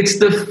 Right? It's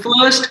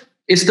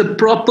the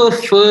proper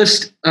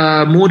first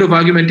mode of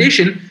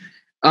argumentation.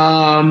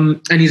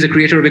 And he's the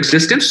creator of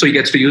existence, so he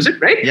gets to use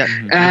it, right? Yeah.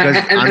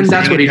 And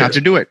that's what he have does.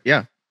 to do it.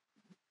 Yeah.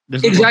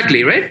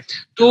 Exactly, right?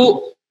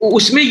 So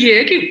उसमें ये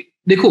है कि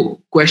देखो,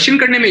 question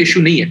करने में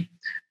issue नहीं है.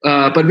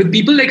 But with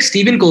people like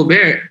Stephen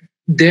Colbert,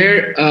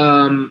 their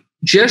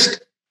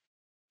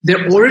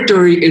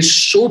oratory is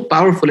so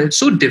powerful and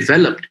so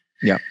developed.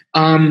 Yeah.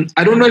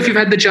 I don't know if you've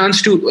had the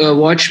chance to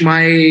watch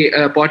my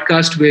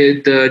podcast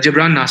with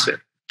Jibran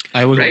Nasir.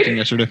 I was Right? watching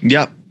yesterday.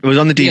 Yeah. It was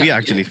on the TV Yeah.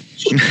 actually.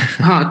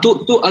 हाँ,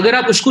 तो अगर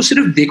आप उसको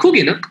सिर्फ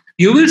देखोगे ना,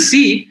 you will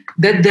see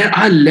that there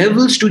are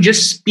levels to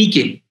just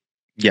speaking.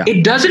 Yeah.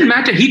 It doesn't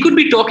matter. He could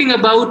be talking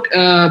about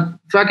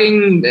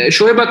fucking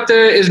Shoaib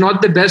Akhtar is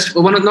not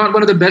one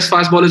of the best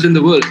fast bowlers in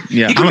the world.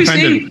 Yeah. He could I'm be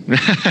saying,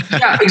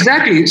 yeah,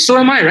 exactly. So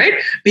am I, right?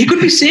 He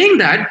could be saying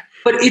that,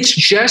 but it's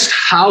just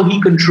how he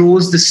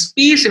controls the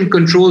space and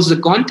controls the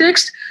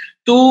context.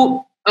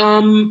 So,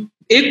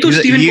 एक तो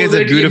Stephen he is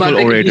a Colbert की beautiful बात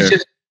है कि he's orator.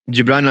 just-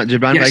 Gibran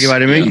bhai Yes. ke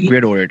bare mein, He-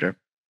 great orator.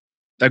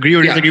 Agree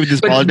or Yeah. disagree with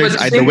his But politics.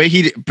 the The thing- way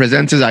he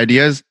presents his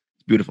ideas,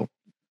 beautiful.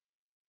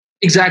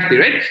 Exactly,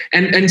 right?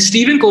 And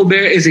Stephen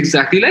Colbert is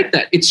exactly like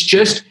that.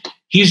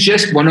 He's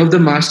just one of the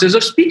masters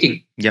of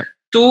speaking. Yep.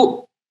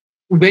 So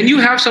when you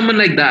have someone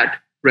like that,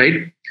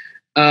 right,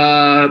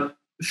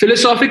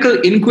 philosophical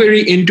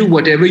inquiry into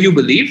whatever you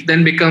believe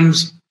then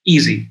becomes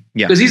easy.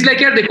 Yeah. Because he's like,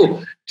 यार देखो,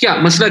 क्या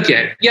मसला क्या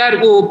है? यार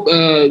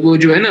वो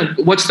जो है ना,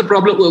 what's the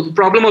problem?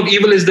 Problem of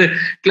evil is the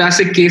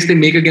classic case they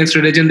make against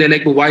religion. They're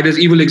like, well, why does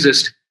evil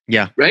exist?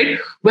 Yeah. Right?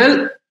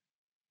 Well,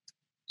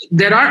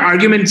 there are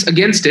arguments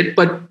against it,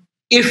 but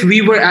if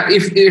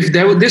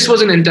this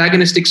was an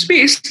antagonistic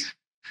space,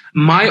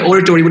 my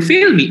oratory would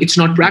fail me. It's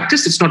not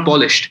practiced, it's not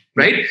polished,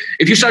 right?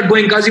 If you start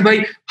going, Qazi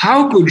bhai,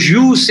 how could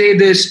you say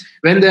this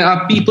when there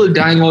are people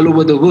dying all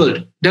over the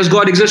world? Does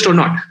God exist or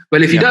not?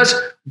 Well, if he does,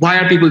 why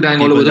are people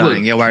dying all over the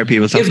world? Yeah, why are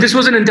people suffering? If this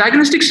was an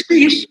antagonistic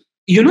space,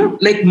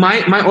 like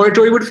my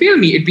oratory would fail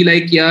me. It'd be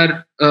like,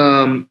 yaar,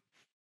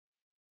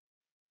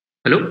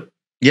 hello?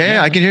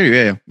 Yeah, I can hear you.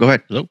 Yeah. Go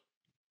ahead. Hello?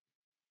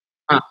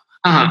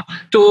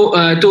 So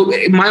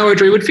my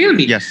oratory would fail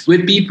me. Yes.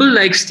 With people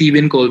like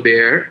Stephen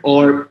Colbert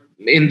or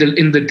in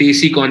the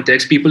Desi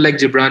context, people like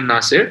Jibran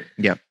Nasir,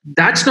 Yeah.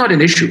 that's not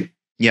an issue.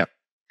 Yeah.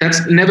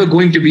 That's never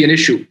going to be an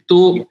issue.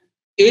 So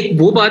एक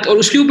वो बात और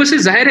उसके ऊपर से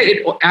जाहिर है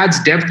it adds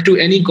depth to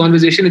any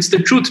conversation. It's the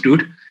truth,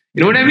 dude.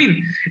 You know what I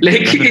mean?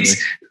 Like Definitely.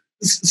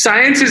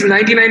 Science is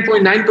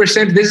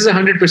 99.9%. This is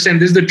 100%.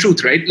 This is the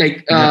truth, right?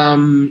 Like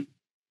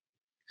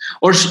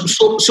or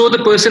so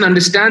the person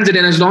understands it,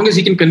 and as long as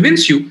he can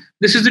convince you,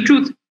 this is the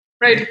truth,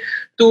 right?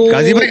 तो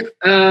Qazi bhai,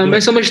 मैं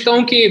समझता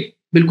हूँ कि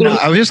बिल्कुल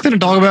I was just going to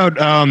talk about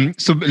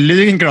so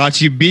living in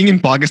Karachi, being in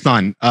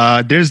Pakistan.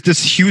 There's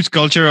this huge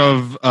culture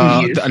of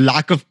Yes. a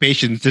lack of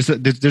patience.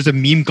 There's a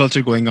meme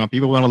culture going on.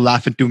 People want to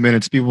laugh in 2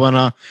 minutes. People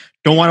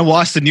don't want to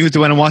watch the news. They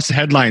want to watch the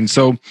headlines.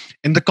 So,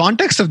 in the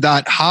context of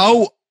that,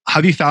 how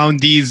have you found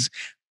these,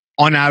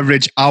 on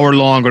average,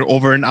 hour-long or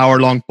over an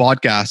hour-long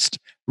podcast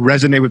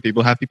resonate with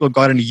people? Have people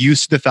gotten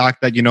used to the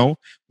fact that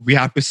we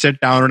have to sit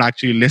down and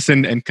actually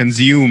listen and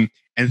consume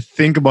and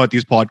think about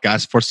these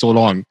podcasts for so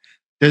long?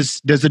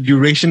 Does the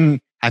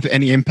duration have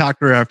any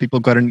impact, or have people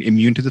gotten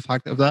immune to the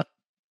fact of that?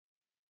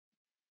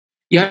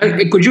 Yeah,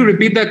 could you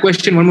repeat that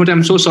question one more time?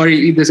 I'm so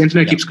sorry, this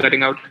internet keeps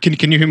cutting out.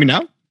 Can you hear me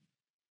now?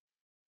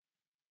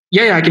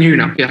 Yeah, I can hear you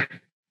now. Yeah.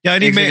 Yeah,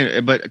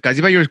 but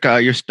Qazi bhai,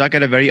 you're stuck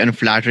at a very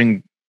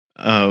unflattering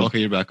okay,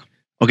 you're back.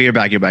 Okay, you're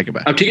back.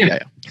 अब ठीक है?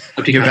 Yeah,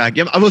 अब ठीक you're है? back.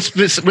 Yeah, we'll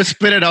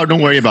spit it out.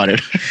 Don't worry about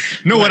it.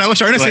 No, what I was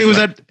trying to say was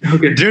that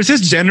Okay. there's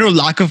this general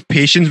lack of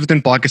patience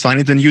within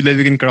Pakistanis, and you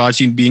living in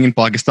Karachi and being in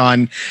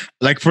Pakistan.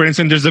 Like, for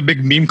instance, there's a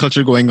big meme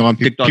culture going on.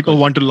 TikTok People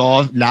want to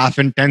laugh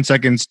in 10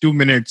 seconds, 2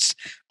 minutes.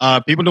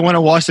 People don't want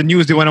to watch the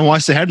news. They want to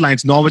watch the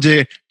headlines, 9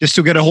 baje, just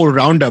to get a whole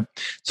roundup.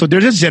 So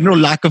there's this general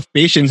lack of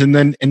patience. And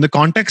then in the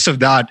context of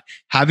that,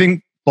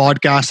 having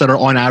podcasts that are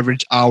on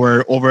average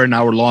over an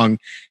hour long,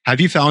 have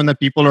you found that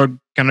people are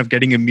kind of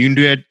getting immune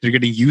to it? They're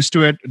getting used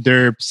to it.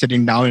 They're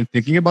sitting down and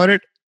thinking about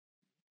it.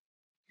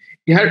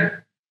 Yeah,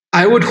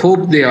 I would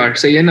hope they are.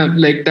 So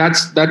like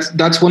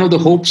that's one of the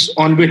hopes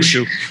on which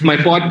my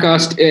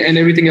podcast and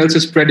everything else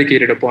is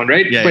predicated upon,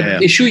 right? Yeah, but yeah.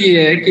 issue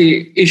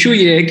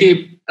ye hai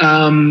ki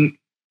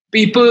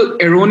people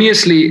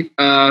erroneously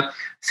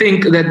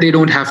think that they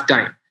don't have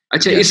time.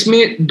 अच्छा,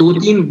 इसमें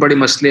 2-3 बड़े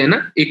मसले हैं ना.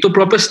 एक तो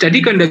proper study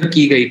conduct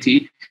की गई थी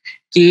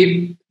कि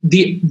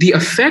the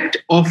effect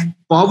of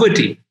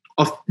poverty,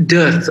 of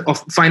dearth,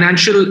 of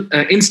financial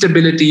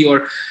instability,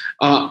 or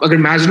अगर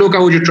Maslow का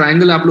वो जो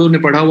triangle आप लोगों ने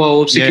पढ़ा हुआ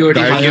हो, security,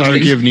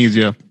 hierarchy of needs,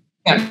 yeah.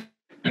 Yeah,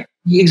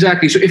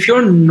 exactly. So if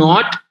you're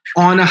not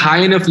on a high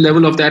enough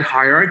level of that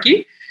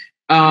hierarchy,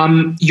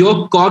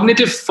 your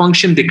cognitive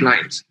function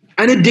declines,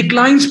 and it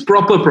declines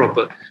proper.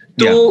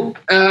 तो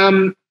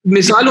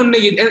मिसाल उनने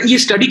ये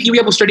स्टडी की हुई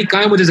है. वो स्टडी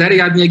कहाँ है मुझे ज़ाहिर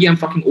याद नहीं है कि I'm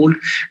fucking old.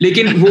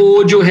 लेकिन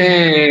वो जो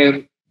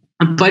है,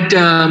 but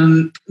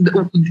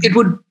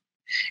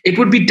it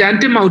would be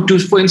tantamount to,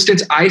 for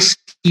instance, I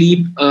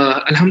sleep,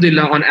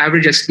 alhamdulillah, on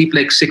average I sleep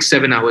like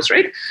 6-7 hours,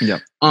 right? Yeah.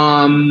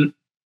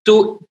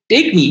 So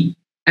take me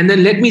and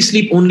then let me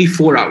sleep only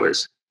 4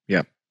 hours.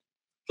 Yeah.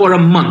 For a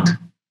month.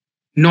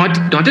 Not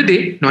a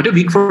day, not a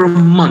week, for a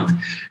month.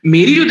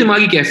 मेरी जो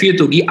दिमागी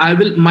कैफियत होगी,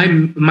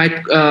 my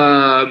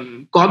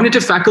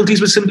cognitive faculties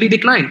will simply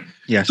decline.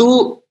 Yes.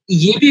 So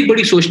ये भी एक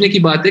बड़ी सोचने की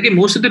बात है कि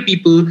most of the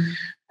people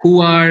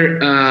who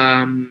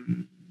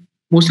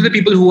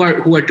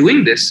are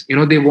doing this,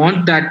 they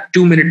want that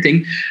 2-minute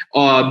thing.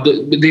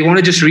 They want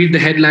to just read the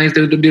headlines.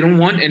 They don't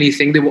want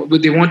anything.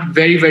 They want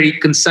very, very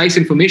concise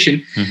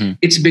information. Mm-hmm.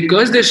 It's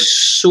because they're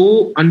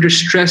so under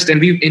stressed,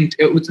 and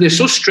they're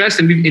so stressed,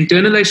 and we've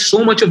internalized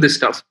so much of this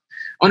stuff.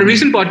 On a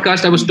recent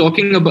podcast, I was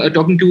talking to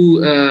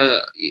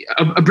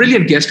a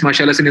brilliant guest,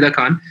 mashallah, Sanida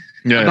Khan,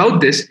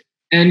 about this,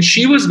 and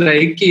she was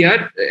like,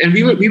 "Yeah," and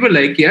we were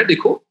like, "Yeah,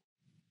 dekho,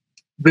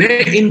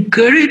 we're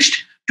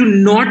encouraged to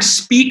not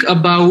speak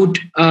about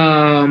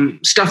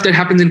stuff that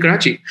happens in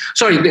Karachi."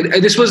 Sorry,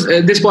 this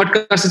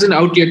podcast isn't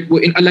out yet.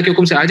 In Allah ke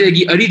hukum se aa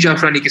jayegi. Ari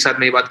Jafrani ke saath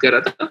main baat kar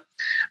raha tha.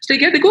 So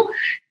yeah, dekho,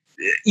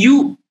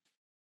 you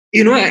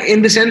know,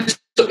 in the sense,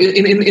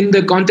 in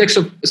the context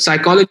of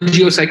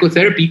psychology or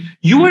psychotherapy,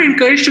 you are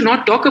encouraged to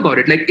not talk about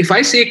it. Like if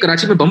I say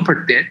Karachi mein bum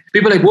phatte hain,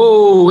 people are like,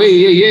 "Whoa,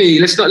 hey,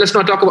 let's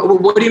not talk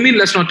about." What do you mean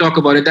let's not talk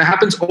about it? That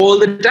happens all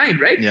the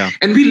time, right? Yeah.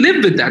 And we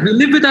live with that. We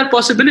live with that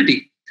possibility.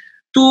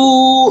 तो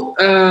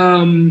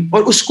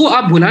और उसको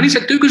आप भुला नहीं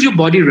सकते because your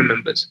body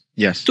remembers.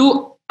 Yes.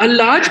 So a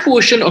large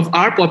portion of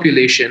our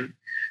population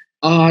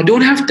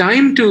don't have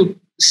time to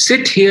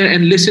sit here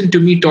and listen to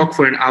me talk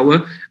for an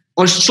hour,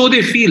 or so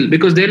they feel,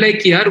 because they're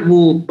like, यार वो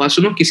बात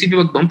सुनो, किसी भी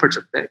वक्त बम फट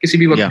सकता है, किसी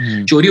भी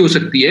वक्त चोरी हो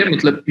सकती है,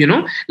 मतलब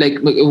like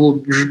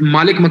वो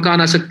मालिक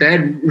मकान आ सकता है,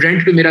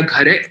 rent पे मेरा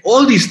घर है,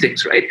 all these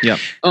things, right? Yeah.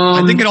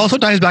 I think it also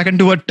ties back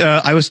into what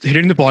I was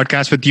hitting the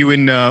podcast with you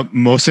and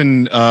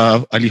Mohsin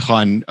Ali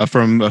Khan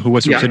who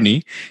was from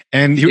Sydney,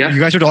 and you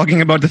guys were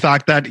talking about the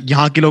fact that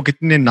यहाँ के लोग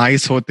कितने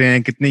nice होते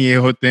हैं, कितने ये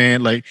होते हैं,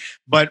 like,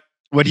 but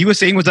what he was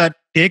saying was that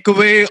take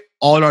away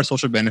all our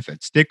social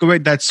benefits, take away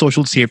that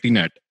social safety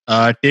net,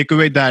 take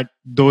away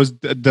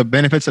the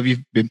benefits that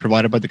we've been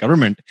provided by the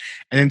government,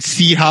 and then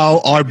see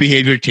how our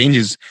behavior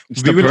changes.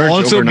 We will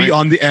also overnight be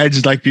on the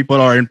edge like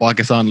people are in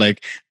Pakistan.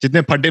 Like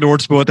jitne phadde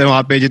roads pe hote hain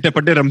wahan pe, jitne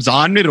phadde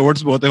Ramzan mein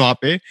roads pe hote hain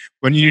wahan pe,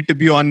 when you need to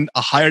be on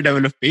a higher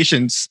level of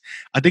patience.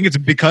 I think it's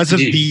because of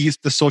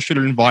the social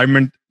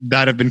environment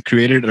that have been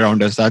created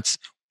around us. That's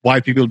why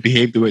people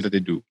behave the way that they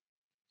do.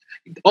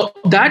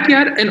 That,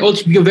 yeah, and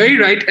also you're very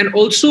right, and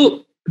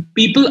also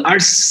people are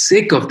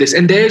sick of this,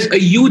 and there's a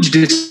huge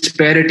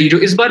disparity. जो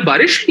इस बार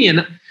बारिश नहीं है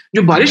ना,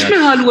 जो बारिश में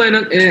हाल हुआ है ना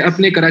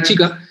अपने कराची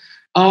का,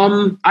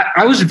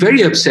 I was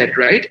very upset,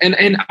 right?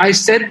 And I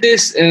said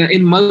this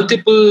in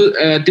multiple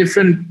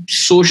different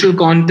social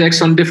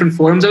contexts on different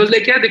forums. I was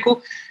like, yeah,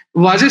 देखो,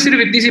 वाज़े सिर्फ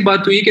इतनी सी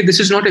बात हुई कि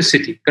this is not a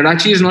city.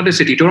 Karachi is not a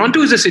city.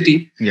 Toronto is a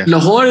city. Yeah.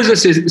 Lahore is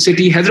a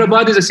city.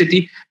 Hyderabad is a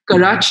city.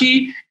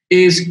 Karachi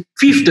is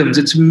fiefdoms.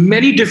 It's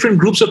many different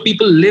groups of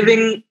people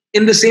living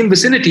in the same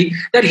vicinity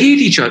that hate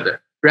each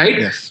other, right?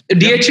 Yes.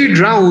 DHA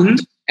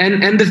drowns,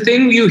 and the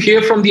thing you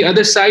hear from the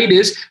other side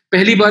is,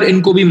 "Pehli baar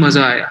inko bhi maza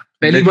aaya.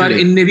 Pehli baar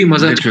inne bhi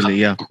maza literally,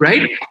 yeah.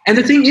 Right? And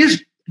the thing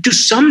is, to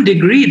some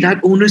degree,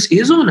 that onus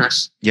is on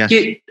us. Yes.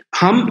 कि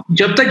हम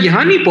जब तक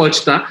यहाँ नहीं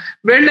पहुँचता,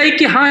 we're like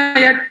कि हाँ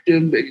यार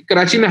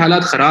कराची में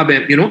हालात खराब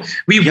हैं,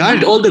 we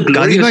want all the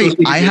glory.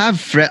 I have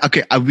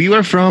we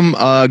were from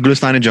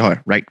Gulistan and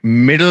Johor, right?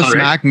 Middle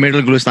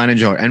Gulistan and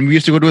Johor, and we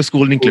used to go to a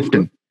school in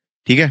Clifton.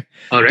 ठीक है?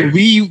 All right.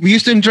 We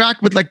used to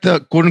interact with like the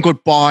quote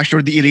unquote posh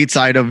or the elite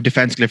side of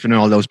Defense Clifton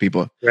and all those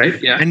people.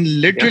 Right. Yeah. And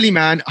literally,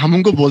 man, हम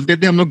उनको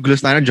बोलते थे हम लोग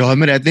गुलिस्तान जौहर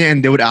में रहते हैं,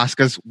 and they would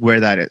ask us where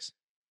that is.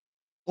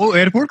 Oh,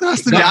 airport का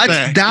रास्ता जाता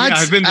है.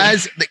 That's I've been there.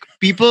 as like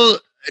people.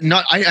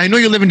 Not, I know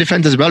you live in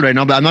Defense as well right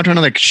now, but I'm not trying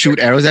to like shoot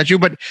arrows at you.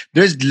 But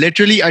there's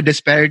literally a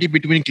disparity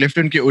between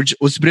Clifton के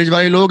उस bridge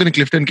वाले लोग and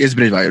Clifton के इस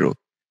bridge वाले लोग.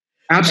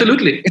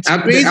 Absolutely. It's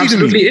crazy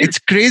Absolutely to me. It's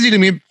crazy to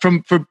me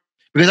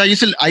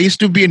because I used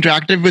to be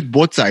interactive with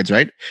both sides,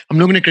 right? हम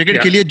लोगों ने cricket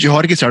Yeah. के लिए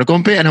जौहर की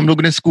सड़कों पे, and हम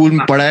लोगों ने school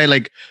में पढ़ा है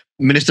like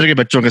minister के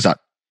बच्चों के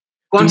साथ.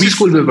 कौन सी we-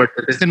 स्कूल में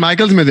पढ़ते थे? St.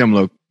 Michael's में थे हम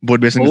लोग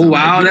board basing. Oh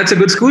wow, that's a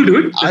good school,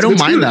 dude. I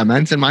don't mind that,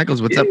 man. St.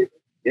 Michael's, what's up?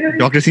 Yeah.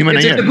 Dr. Seema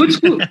It's nahi a hai. good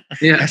school.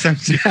 Yeah.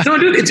 SMC. No,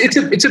 dude,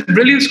 it's a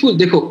brilliant school.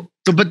 देखो,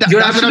 So, but You're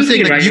that's what I'm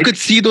saying. absolutely Like, you right. could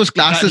see those That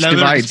classes level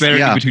of divides.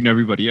 disparity Yeah. between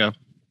everybody. Yeah.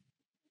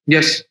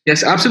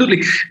 yes, absolutely.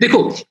 देखो,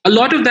 a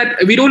lot of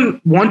that, we don't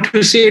want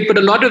to say it, but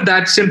a lot of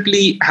that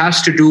simply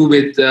has to do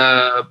with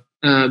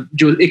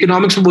जो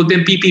economics में बोलते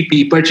हैं PPP,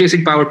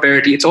 purchasing power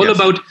parity. It's all Yes.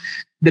 about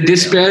the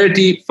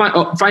disparity,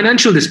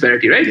 financial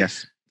disparity, right? Yes.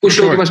 कुछ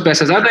लोगों Sure. के पास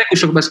पैसा ज्यादा है,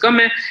 कुछ लोगों के पास कम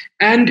है,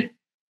 and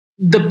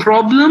the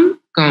problem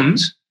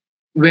comes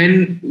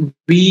when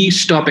we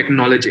stop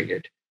acknowledging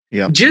it.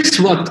 Yeah. जिस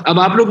वक्त अब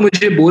आप लोग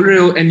मुझे बोल रहे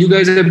हो, and you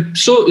guys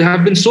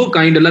have been so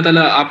kind, अल्लाह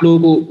ताला आप लोगों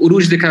को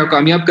उरूज दिखाओ,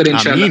 कामयाब करें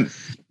इंशाल्लाह. Ameen.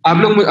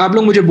 आप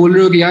लोग मुझे बोल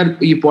रहे हो कि यार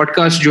ये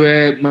पॉडकास्ट जो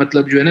है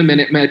मतलब जो है ना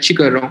मैं अच्छी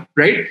कर रहा हूँ,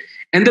 right?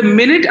 And the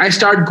minute I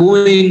start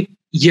going,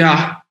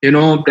 yeah,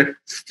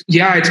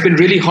 it's been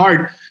really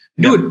hard.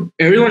 Dude,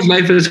 everyone's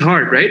life is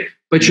hard, right?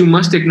 But you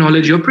must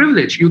acknowledge your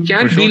privilege. You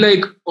can't For be sure.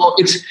 like, oh,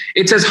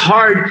 it's as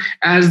hard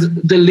as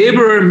the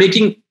laborer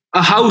making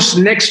a house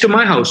next to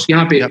my house.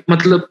 यहाँ पे, Yep.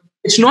 मतलब,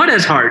 it's not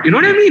as hard. You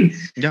know what I mean?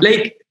 Yeah.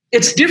 Like,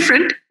 it's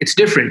different. It's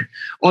different.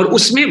 और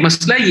उसमें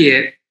मसला ये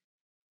है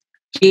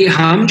कि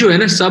हम जो है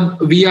ना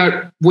सब we are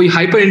वही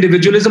hyper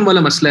individualism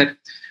वाला मसला है.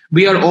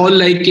 We are all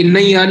like कि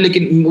नहीं यार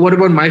लेकिन what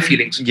about my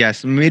feelings?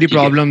 Yes. Many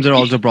problems are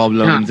also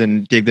problems,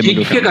 and take them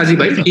into ठीक है account. काजी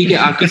भाई, ठीक है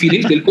आपकी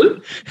feelings बिल्कुल.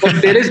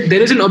 But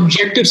there is an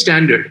objective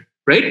standard,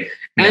 right?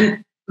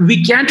 And we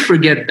can't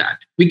forget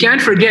that. We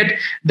can't forget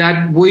that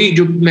वही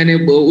जो मैंने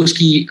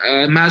उसकी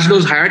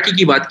Maslow's hierarchy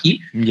की बात की.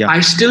 Yeah. I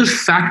still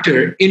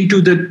factor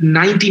into the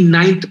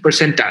 99th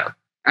percentile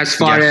as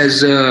far Yes.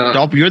 as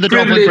You're the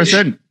top privilege.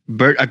 1%.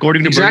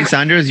 According to Bernie Exactly.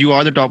 Sanders, you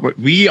are the top.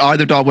 We are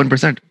the top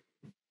 1%.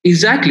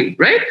 Exactly,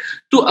 right?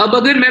 तो अब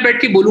अगर मैं बैठ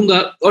के बोलूंगा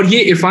और ये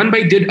इरफान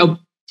भाई did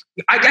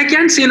I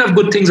can't say enough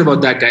good things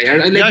about that guy.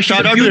 Like, Yeah,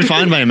 shout out to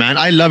Irfan Bhai, man.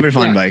 I love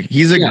Irfan Yeah. Bhai.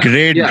 He's a Yeah.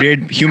 great, Yeah.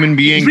 great human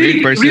being, really,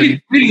 great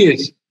person. really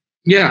is.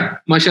 Yeah,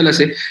 mashallah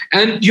se.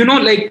 And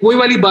like वही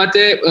वाली बात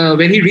है,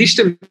 when he reached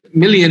a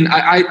million,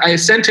 I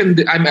sent him,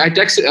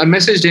 I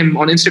messaged him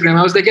on Instagram.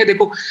 I was like, yeah,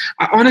 देखो,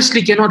 I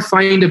honestly cannot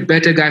find a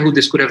better guy who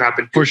this could have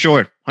happened. For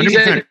sure. He's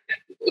 100%.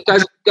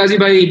 like, Qazi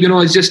bhai,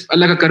 it's just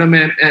Allah ka karam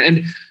hai.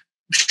 And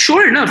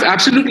sure enough,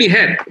 absolutely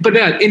है. But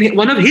in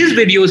one of his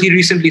videos, he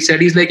recently said,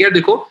 he's like, yeah,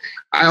 देखो,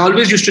 I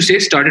always used to say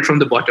started from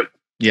the bottom.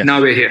 Yes.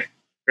 Now we're here,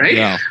 right?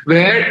 Yeah.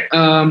 Where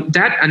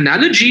that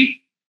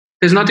analogy,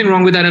 there's nothing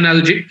wrong with that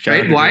analogy, Shout out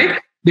right? to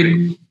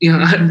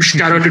Why?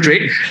 Shout out to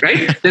Drake,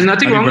 right? There's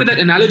nothing Happy wrong with that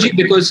analogy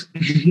because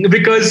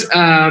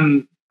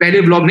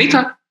पहले vlog नहीं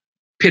था,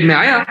 फिर मैं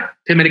आया,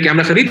 फिर मैंने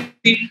camera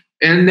खरीदी,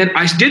 and then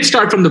I did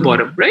start from the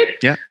bottom, right?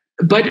 Yeah.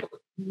 But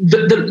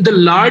the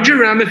larger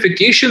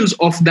ramifications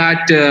of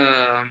that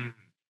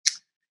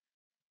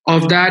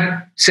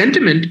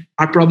sentiment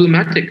are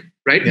problematic,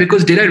 right? Yeah.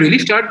 Because did I really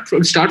start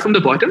from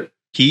the bottom?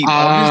 He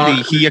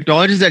obviously he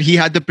acknowledges that he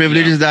had the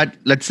privileges that,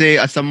 let's say,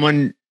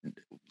 someone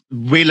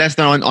way less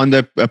than on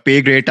the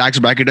pay grade tax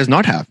bracket does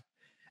not have.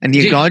 And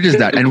he acknowledges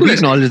that, and we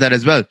acknowledge that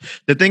as well.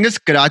 The thing is,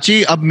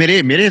 Karachi, ab mere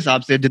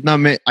hisab se,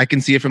 jitna I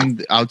can see it from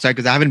the outside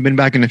because I haven't been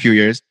back in a few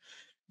years.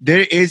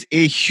 There is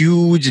a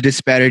huge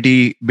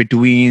disparity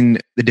between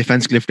the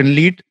Defense Clifton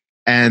elite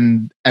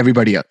and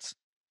everybody else.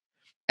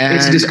 And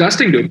It's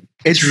disgusting, dude.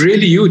 It's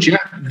really huge. Yeah.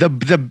 the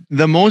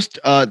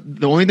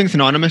only thing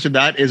synonymous to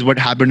that is what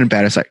happened in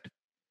Parasite.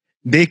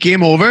 They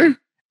came over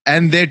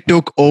and they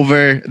took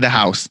over the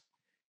house.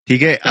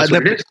 Okay?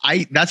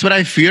 That's what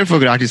I fear for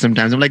Karachi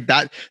sometimes. I'm like,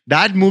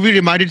 that movie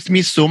reminded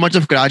me so much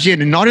of Karachi,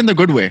 and not in the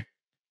good way.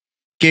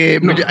 Okay,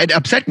 No. It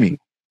upset me.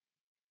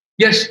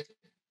 Yes.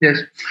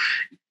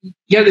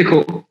 Yeah, देखो,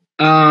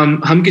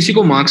 हम किसी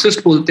को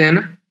Marxist बोलते हैं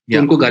ना, तो Yeah.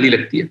 उनको गाली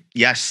लगती है,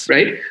 Yes.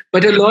 right?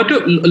 But a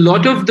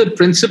lot of the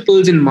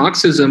principles in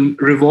Marxism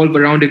revolve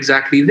around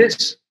exactly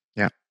this.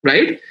 Yeah.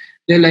 Right?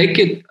 They're like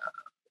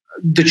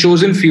the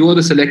chosen few or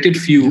the selected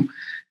few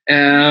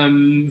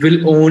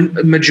will own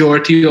a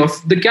majority of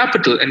the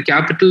capital, and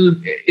capital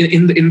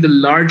in the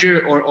larger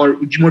or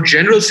more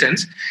general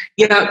sense.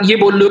 Yeah, ये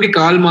बोल लो कि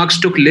Karl Marx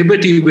took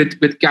liberty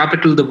with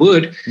capital, the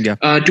word, Yeah.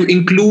 to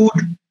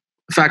include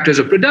factors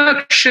of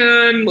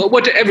production,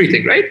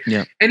 everything, right?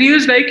 Yeah. And he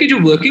was like, कि जो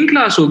working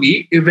class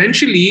होगी,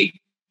 eventually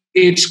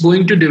it's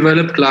going to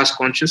develop class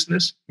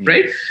consciousness,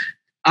 right?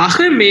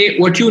 आखिर में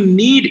what you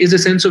need is a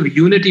sense of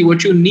unity.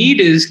 What you need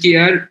is कि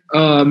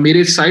यार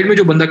मेरे side में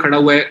जो बंदा खड़ा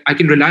हुआ है, I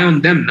can rely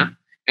on them ना,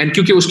 and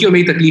क्योंकि उसकी और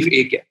मेरी तकलीफ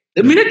एक है.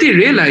 The minute they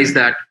realize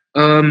that,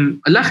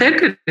 अल्लाह खैर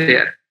करे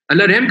यार,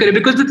 अल्लाह रहम करे.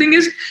 Because the thing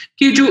is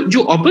कि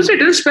जो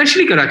opposite है,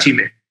 especially कराची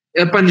में,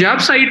 पंजाब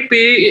साइड पे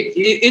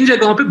इन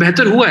जगहों पे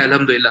बेहतर हुआ है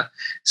अल्हम्दुलिल्लाह.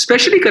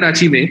 Especially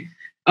कराची में,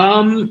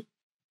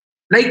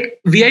 like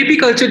VIP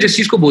culture जिस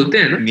चीज को बोलते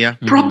हैं ना, Yeah.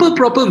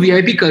 proper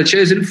VIP culture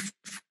is in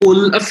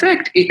full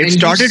effect. It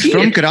started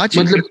from Karachi.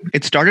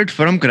 It started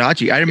from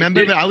Karachi. I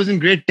remember when I was in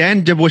grade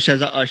 10 जब वो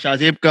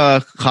शाहजेब का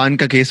खान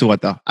का केस हुआ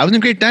था. I was in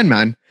grade 10,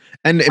 man.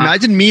 And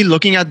imagine me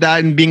looking at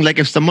that and being like,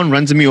 if someone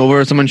runs me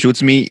over or someone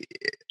shoots me,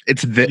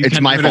 it's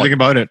my fault. Think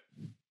about it.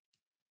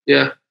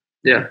 Yeah.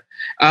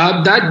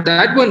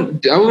 That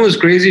one was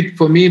crazy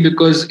for me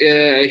because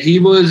he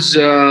was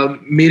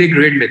मेरे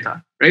grade में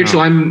था, right? So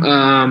I'm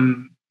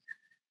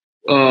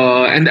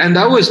and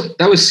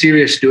that was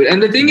serious, dude.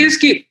 And the thing is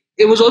कि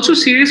it was also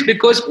serious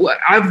because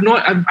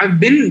I've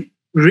been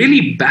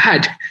really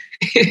bad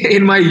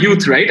in my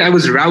youth, right? I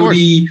was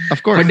rowdy,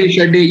 of course.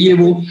 Shadde, ये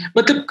वो.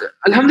 मतलब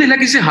अल्हम्दुलिल्लाह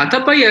किसी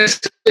हाथापाई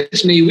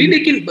ऐसे नहीं हुई,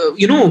 लेकिन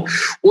you know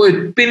वो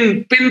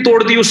पिन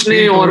तोड़ दी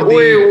उसने और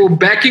वो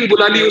बैकिंग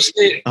बुला ली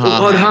उसने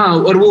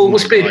और वो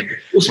उस पे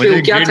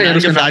क्या था यार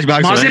उसका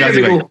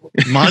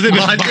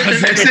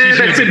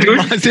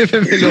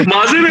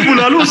माजे में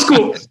बुला लो उसको,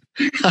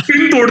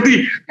 पिन तोड़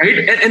दी, right?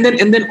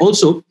 And then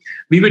also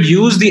we would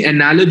use the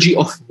analogy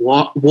of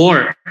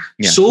war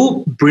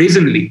so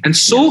brazenly and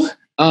so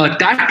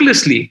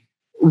tactlessly.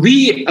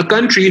 We, a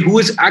country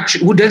who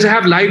does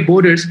have live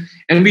borders,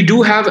 and we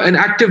do have an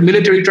active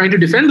military trying to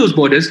defend those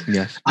borders.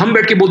 Yes. हम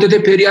बैठ के बोलते थे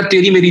फिर यार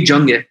तेरी मेरी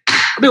जंग है.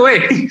 अबे ओए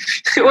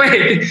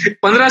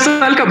 15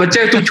 साल का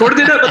बच्चा है, तू छोड़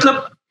देना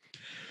मतलब.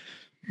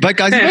 But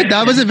Qazi,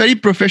 that was a very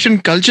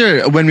proficient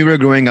culture when we were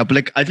growing up.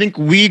 Like, I think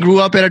we grew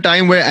up at a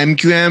time where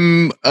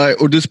MQM,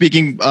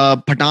 Urdu-speaking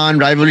Pathan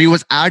rivalry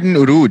was at an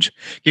uruj.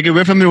 Because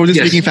we're from an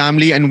Urdu-speaking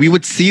family, and we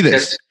would see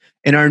this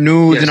in our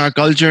news, in our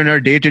culture, in our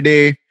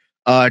day-to-day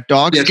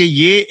talks. कि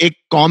ये एक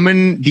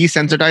common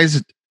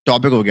desensitized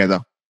topic हो गया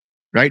था,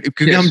 right?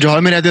 क्योंकि हम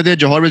जौहर में रहते थे.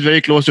 Johor was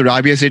very close to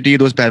Rabia City,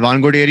 those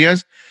Pehlwangoat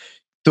areas.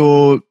 तो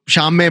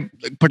शाम में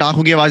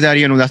पटाखों की आवाज आ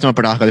रही है, no, that's not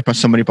पटाखा.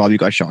 Somebody probably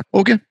got shot.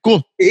 Okay,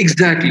 cool.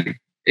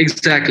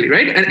 Exactly,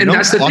 right? And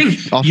that's the thing.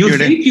 You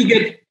think you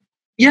get,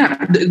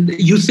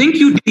 you think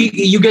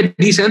you get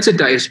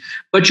desensitized,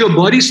 but your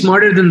body's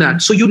smarter than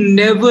that. So you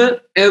never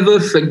ever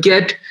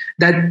forget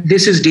that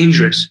this is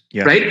dangerous,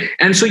 right?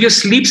 And so your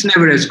sleep's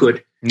never as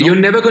good. No. You're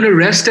never going to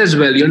rest as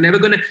well. You're never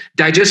going to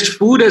digest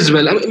food as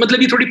well.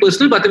 मतलब ये थोड़ी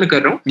personal बातें मैं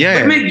कर रहा हूँ.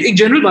 But मैं एक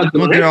general बात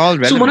करूँ. They're all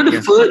relevant. So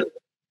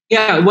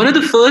one of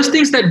the first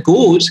things that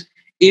goes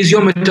is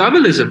your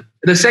metabolism.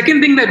 The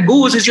second thing that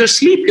goes is your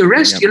sleep, your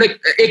rest. You're like,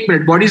 1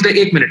 minute, body's like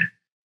 1 minute.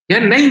 Yeah,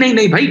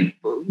 nahi, bhai.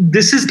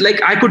 This is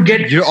like, I could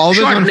get You're always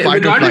shot, on fight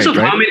regardless or flight,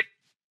 of right? how many.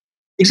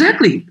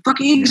 Exactly.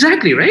 Fucking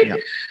exactly, right? Yeah.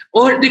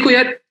 Or dekho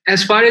yaar,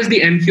 as far as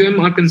the MQM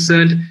are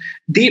concerned,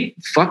 they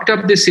fucked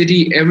up the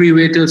city every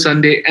way till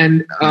Sunday.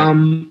 And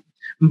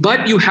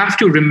but you have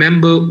to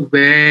remember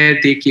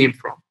where they came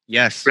from.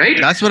 Yes. Right?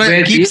 That's what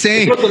I keep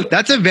saying.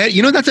 That's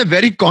a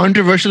very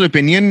controversial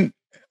opinion.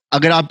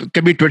 अगर आप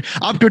कभी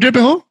आप Twitter पे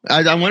हो?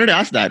 I wanted to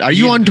ask that. Are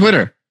you on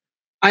Twitter?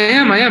 I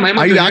am.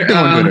 Are you active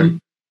on Twitter?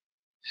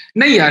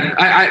 नहीं यार,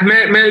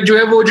 मैं जो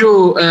है वो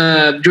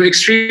जो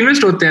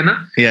एक्सट्रीमिस्ट होते हैं ना,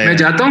 मैं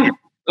जाता हूँ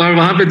और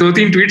वहां पे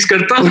 2-3 ट्वीट्स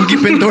करता हूँ. उनकी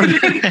पिन तोड़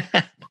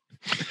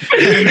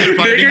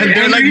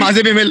They're like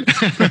माजे पे मिल.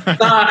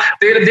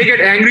 They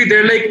get angry.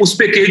 They're like उस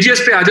पे KGS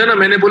पे आ जाना.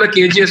 मैंने बोला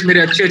KGS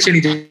मेरे अच्छे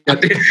नहीं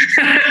जाते.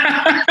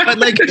 But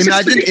like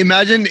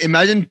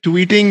imagine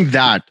tweeting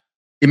that.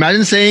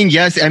 Imagine saying,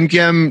 yes,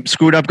 MQM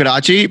screwed up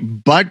Karachi,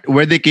 but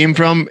where they came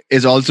from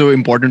is also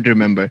important to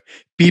remember.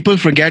 People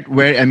forget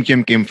where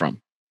MQM came from.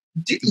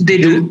 They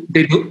do.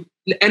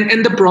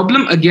 And the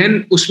problem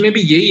again, उसमें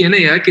भी यही है ना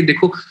यार कि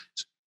देखो,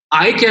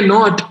 I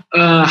cannot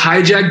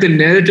hijack the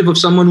narrative of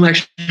someone who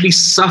actually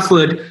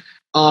suffered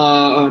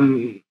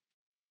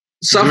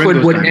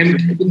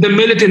the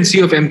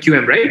militancy of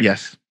MQM, right?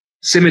 Yes.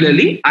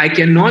 Similarly, I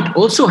cannot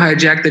also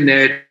hijack the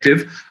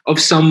narrative of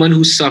someone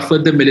who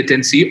suffered the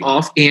militancy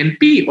of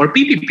ANP or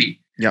PPP,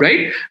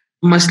 right?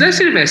 मसला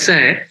सिर्फ ऐसा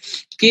है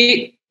कि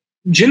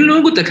जिन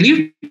लोगों को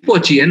तकलीफ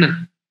पहुंची है ना,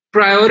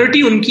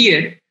 प्रायोरिटी उनकी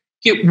है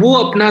कि वो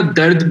अपना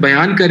दर्द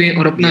बयान करें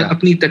और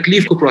अपनी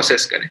तकलीफ को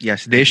प्रोसेस करें.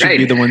 Yes, they should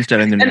be the ones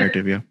telling the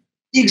narrative,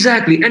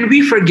 Exactly, and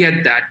we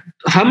forget that.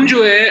 हम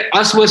जो है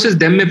us versus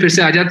them में फिर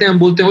से आ जाते हैं. हम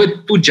बोलते हैं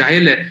तू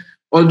जाहिल है,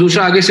 और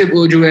दूसरा आगे से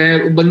जो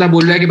है बंदा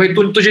बोल रहा है कि भाई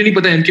तुझे नहीं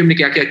पता MQM ने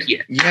क्या-क्या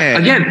किया है.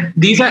 Again,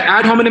 these are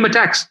ad hominem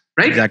attacks,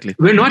 right? Exactly.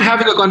 We're not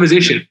having a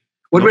conversation.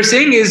 What we're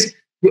saying is,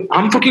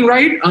 I'm fucking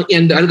right,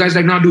 and the other guy's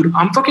like, no, dude,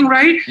 I'm fucking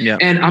right.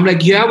 And I'm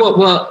like,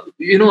 well,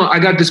 you know, I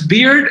got this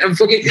beard. I'm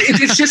fucking.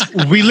 It's just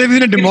we live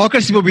in a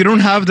democracy, but we don't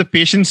have the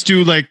patience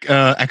to like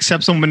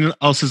accept someone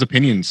else's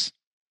opinions.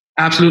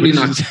 Absolutely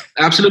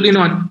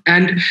not.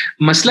 And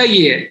masla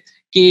ye hai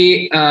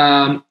कि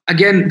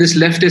again, this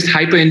leftist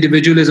hyper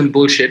individualism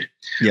bullshit.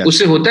 Yes.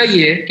 उससे होता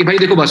ये है कि भाई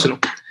देखो बात सुनो,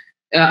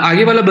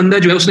 आगे वाला बंदा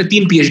जो है उसने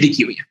 3 PhD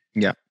की हुई है,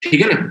 Yeah.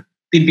 ठीक है ना,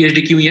 3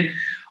 PhD की हुई है,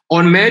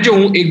 और मैं जो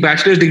हूँ एक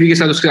बैचलर्स डिग्री के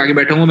साथ उसके आगे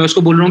बैठा हूँ, मैं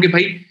उसको बोल रहा हूँ कि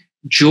भाई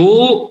जो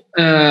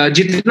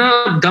जितना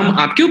दम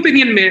आपके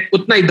ओपिनियन में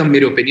उतना ही दम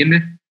मेरे ओपिनियन में,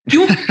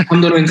 क्यों?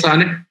 हम दोनों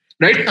इंसान हैं,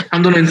 राइट?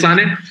 हम दोनों इंसान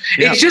हैं,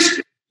 इट्स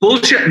जस्ट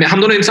बुलशिट।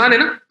 हम दोनों इंसान है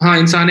ना, हाँ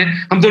इंसान है,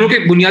 हम दोनों के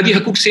बुनियादी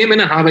हकूक सेम है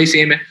ना, हाँ भाई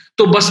सेम है,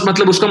 तो बस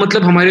मतलब उसका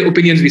मतलब हमारे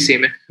ओपिनियंस भी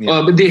सेम है,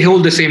 they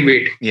hold the same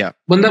weight.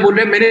 बंदा बोल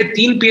रहा है मैंने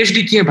 3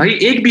 PhD किए भाई,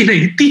 एक भी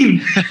नहीं 3,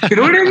 you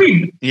know what I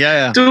mean?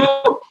 Yeah. So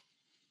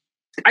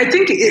I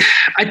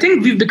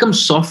think we've become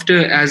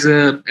softer as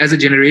a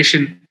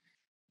generation,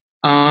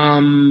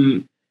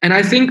 and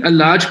I think a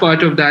large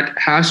part of that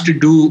has to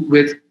do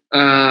with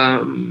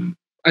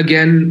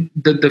again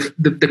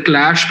the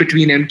clash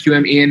between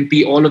MQM,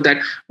 ANP, all of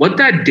that. What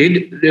that did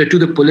to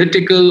the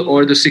political or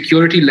the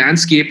security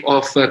landscape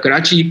of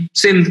Karachi,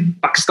 Sindh,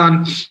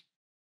 Pakistan,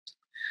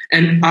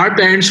 and our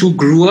parents who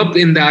grew up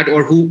in that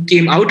or who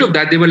came out of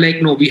that, they were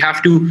like, no, we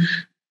have to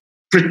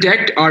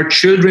protect our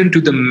children to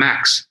the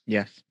max.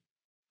 Yes.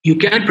 You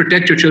can't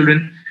protect your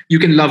children, you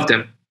can love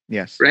them.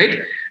 Yes. Right?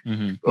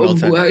 Mm-hmm. Well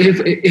said.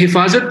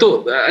 हिफाजत तो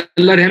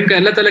अल्लाह रहम का,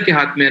 अल्लाह ताला के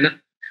हाथ में है ना.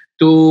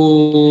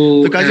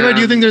 So Kazi bhai,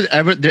 do you think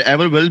there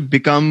ever will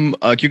become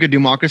because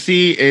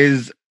democracy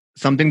is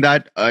something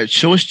that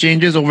shows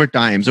changes over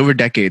times, over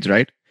decades,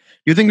 right?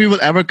 Do you think we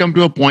will ever come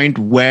to a point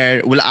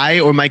where will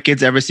I or my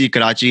kids ever see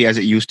Karachi as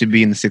it used to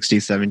be in the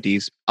 60s,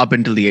 70s, up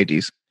until the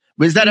 80s?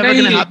 Is that ever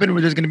going to happen?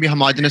 Where there's going to be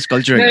homogenous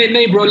culture?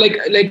 नहीं bro,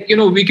 like you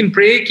know, we can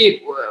pray कि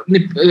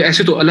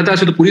ऐसे तो अल्लाह ताला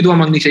से तो पूरी दुआ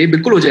मांगनी चाहिए,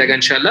 बिल्कुल हो जाएगा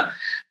इंशाल्लाह.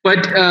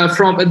 But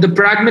from the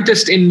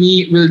pragmatist in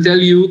me will tell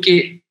you कि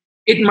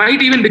it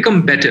might even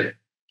become better.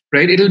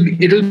 Right,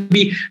 it'll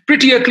be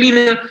prettier,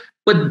 cleaner,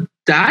 but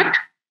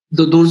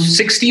those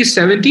 60s,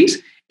 70s,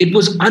 it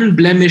was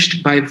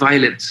unblemished by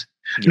violence.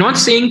 Yeah. Not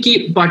saying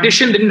that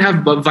partition didn't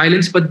have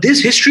violence, but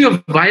this history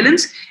of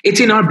violence, it's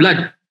in our blood.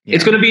 Yeah.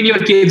 It's going to be in your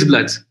kids'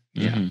 bloods,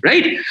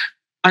 right?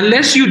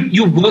 Unless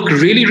you work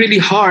really, really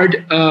hard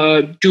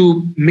to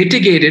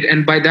mitigate it.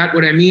 And by that,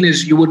 what I mean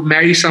is you would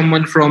marry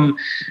someone from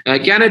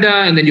Canada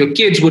and then your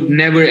kids would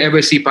never,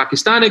 ever see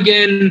Pakistan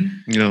again.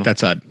 That's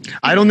sad.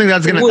 I don't think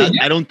that's going to,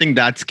 I don't think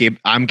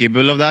I'm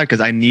capable of that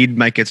because I need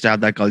my kids to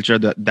have that culture,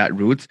 that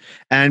roots.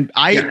 And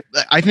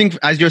I think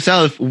as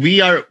yourself,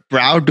 we are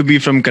proud to be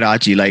from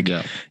Karachi. Like,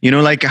 you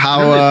know, like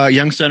how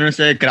young Stunner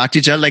said,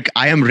 Karachi chal, like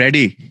I am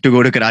ready to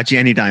go to Karachi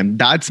anytime.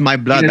 That's my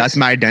blood. That's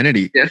my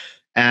identity. Yes.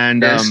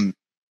 And,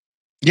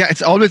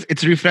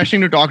 it's refreshing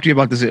to talk to you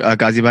about this,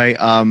 Kazi bhai.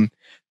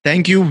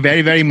 Thank you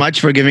very, very much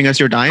for giving us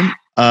your time.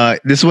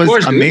 This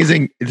was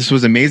amazing. This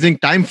was amazing.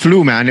 Time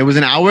flew, man. It was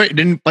an hour. It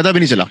didn't pata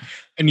bhi nahi chala.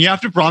 And you have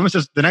to promise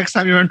us the next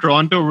time you're in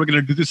Toronto, we're going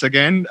to do this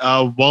again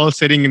while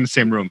sitting in the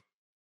same room.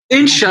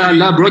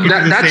 Inshallah, bro.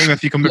 That's the same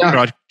if you come to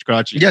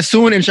Karachi. Yeah,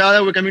 soon.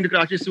 Inshallah, we're coming to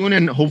Karachi soon,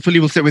 and hopefully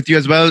we'll sit with you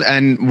as well,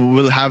 and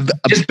we'll have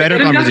a better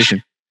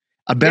conversation.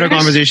 A better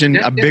conversation,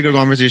 a bigger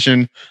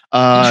conversation.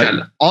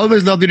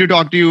 Always lovely to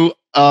talk to you.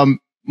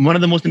 One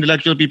of the most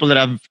intellectual people that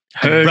I've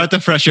heard. Breath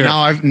of fresh air.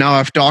 Now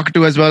I've talked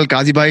to as well,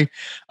 Kazi bhai.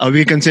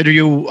 We consider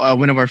you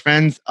one of our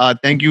friends.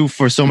 Thank you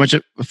for so much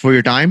for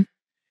your time,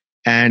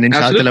 and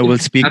inshallah we'll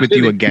speak with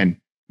you again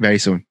very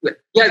soon.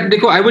 Yeah,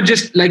 देखो, I would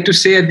just like to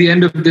say at the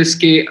end of this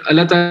कि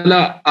अल्लाह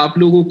ताला आप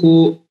लोगों को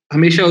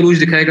हमेशा उरूज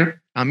दिखाएगा.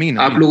 आमीन.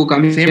 आप लोगों को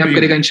कामयाब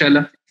करेगा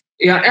इंशाल्लाह.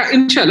 या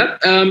इंशाल्लाह.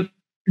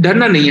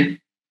 डरना नहीं है.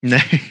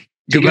 नहीं.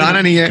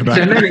 घबराना नहीं है.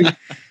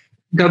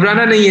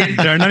 घबराना नहीं है.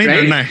 डरना नहीं,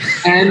 डरना है.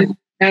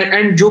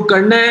 And जो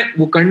करना है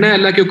वो करना है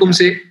अल्लाह के हुक्म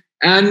से.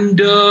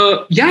 And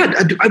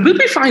I will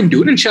be fine,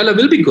 dude. Inshallah,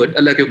 we'll be good.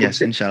 Allah ke hukum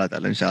se. Inshallah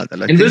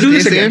ta'ala. And we'll do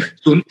this again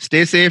soon.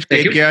 Stay safe,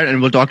 take care,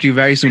 and we'll talk to you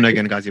very soon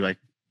again, Kazi bhai.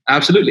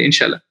 Absolutely,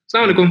 inshallah.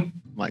 Assalamu alaikum.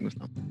 Wa alaikum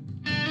assalam.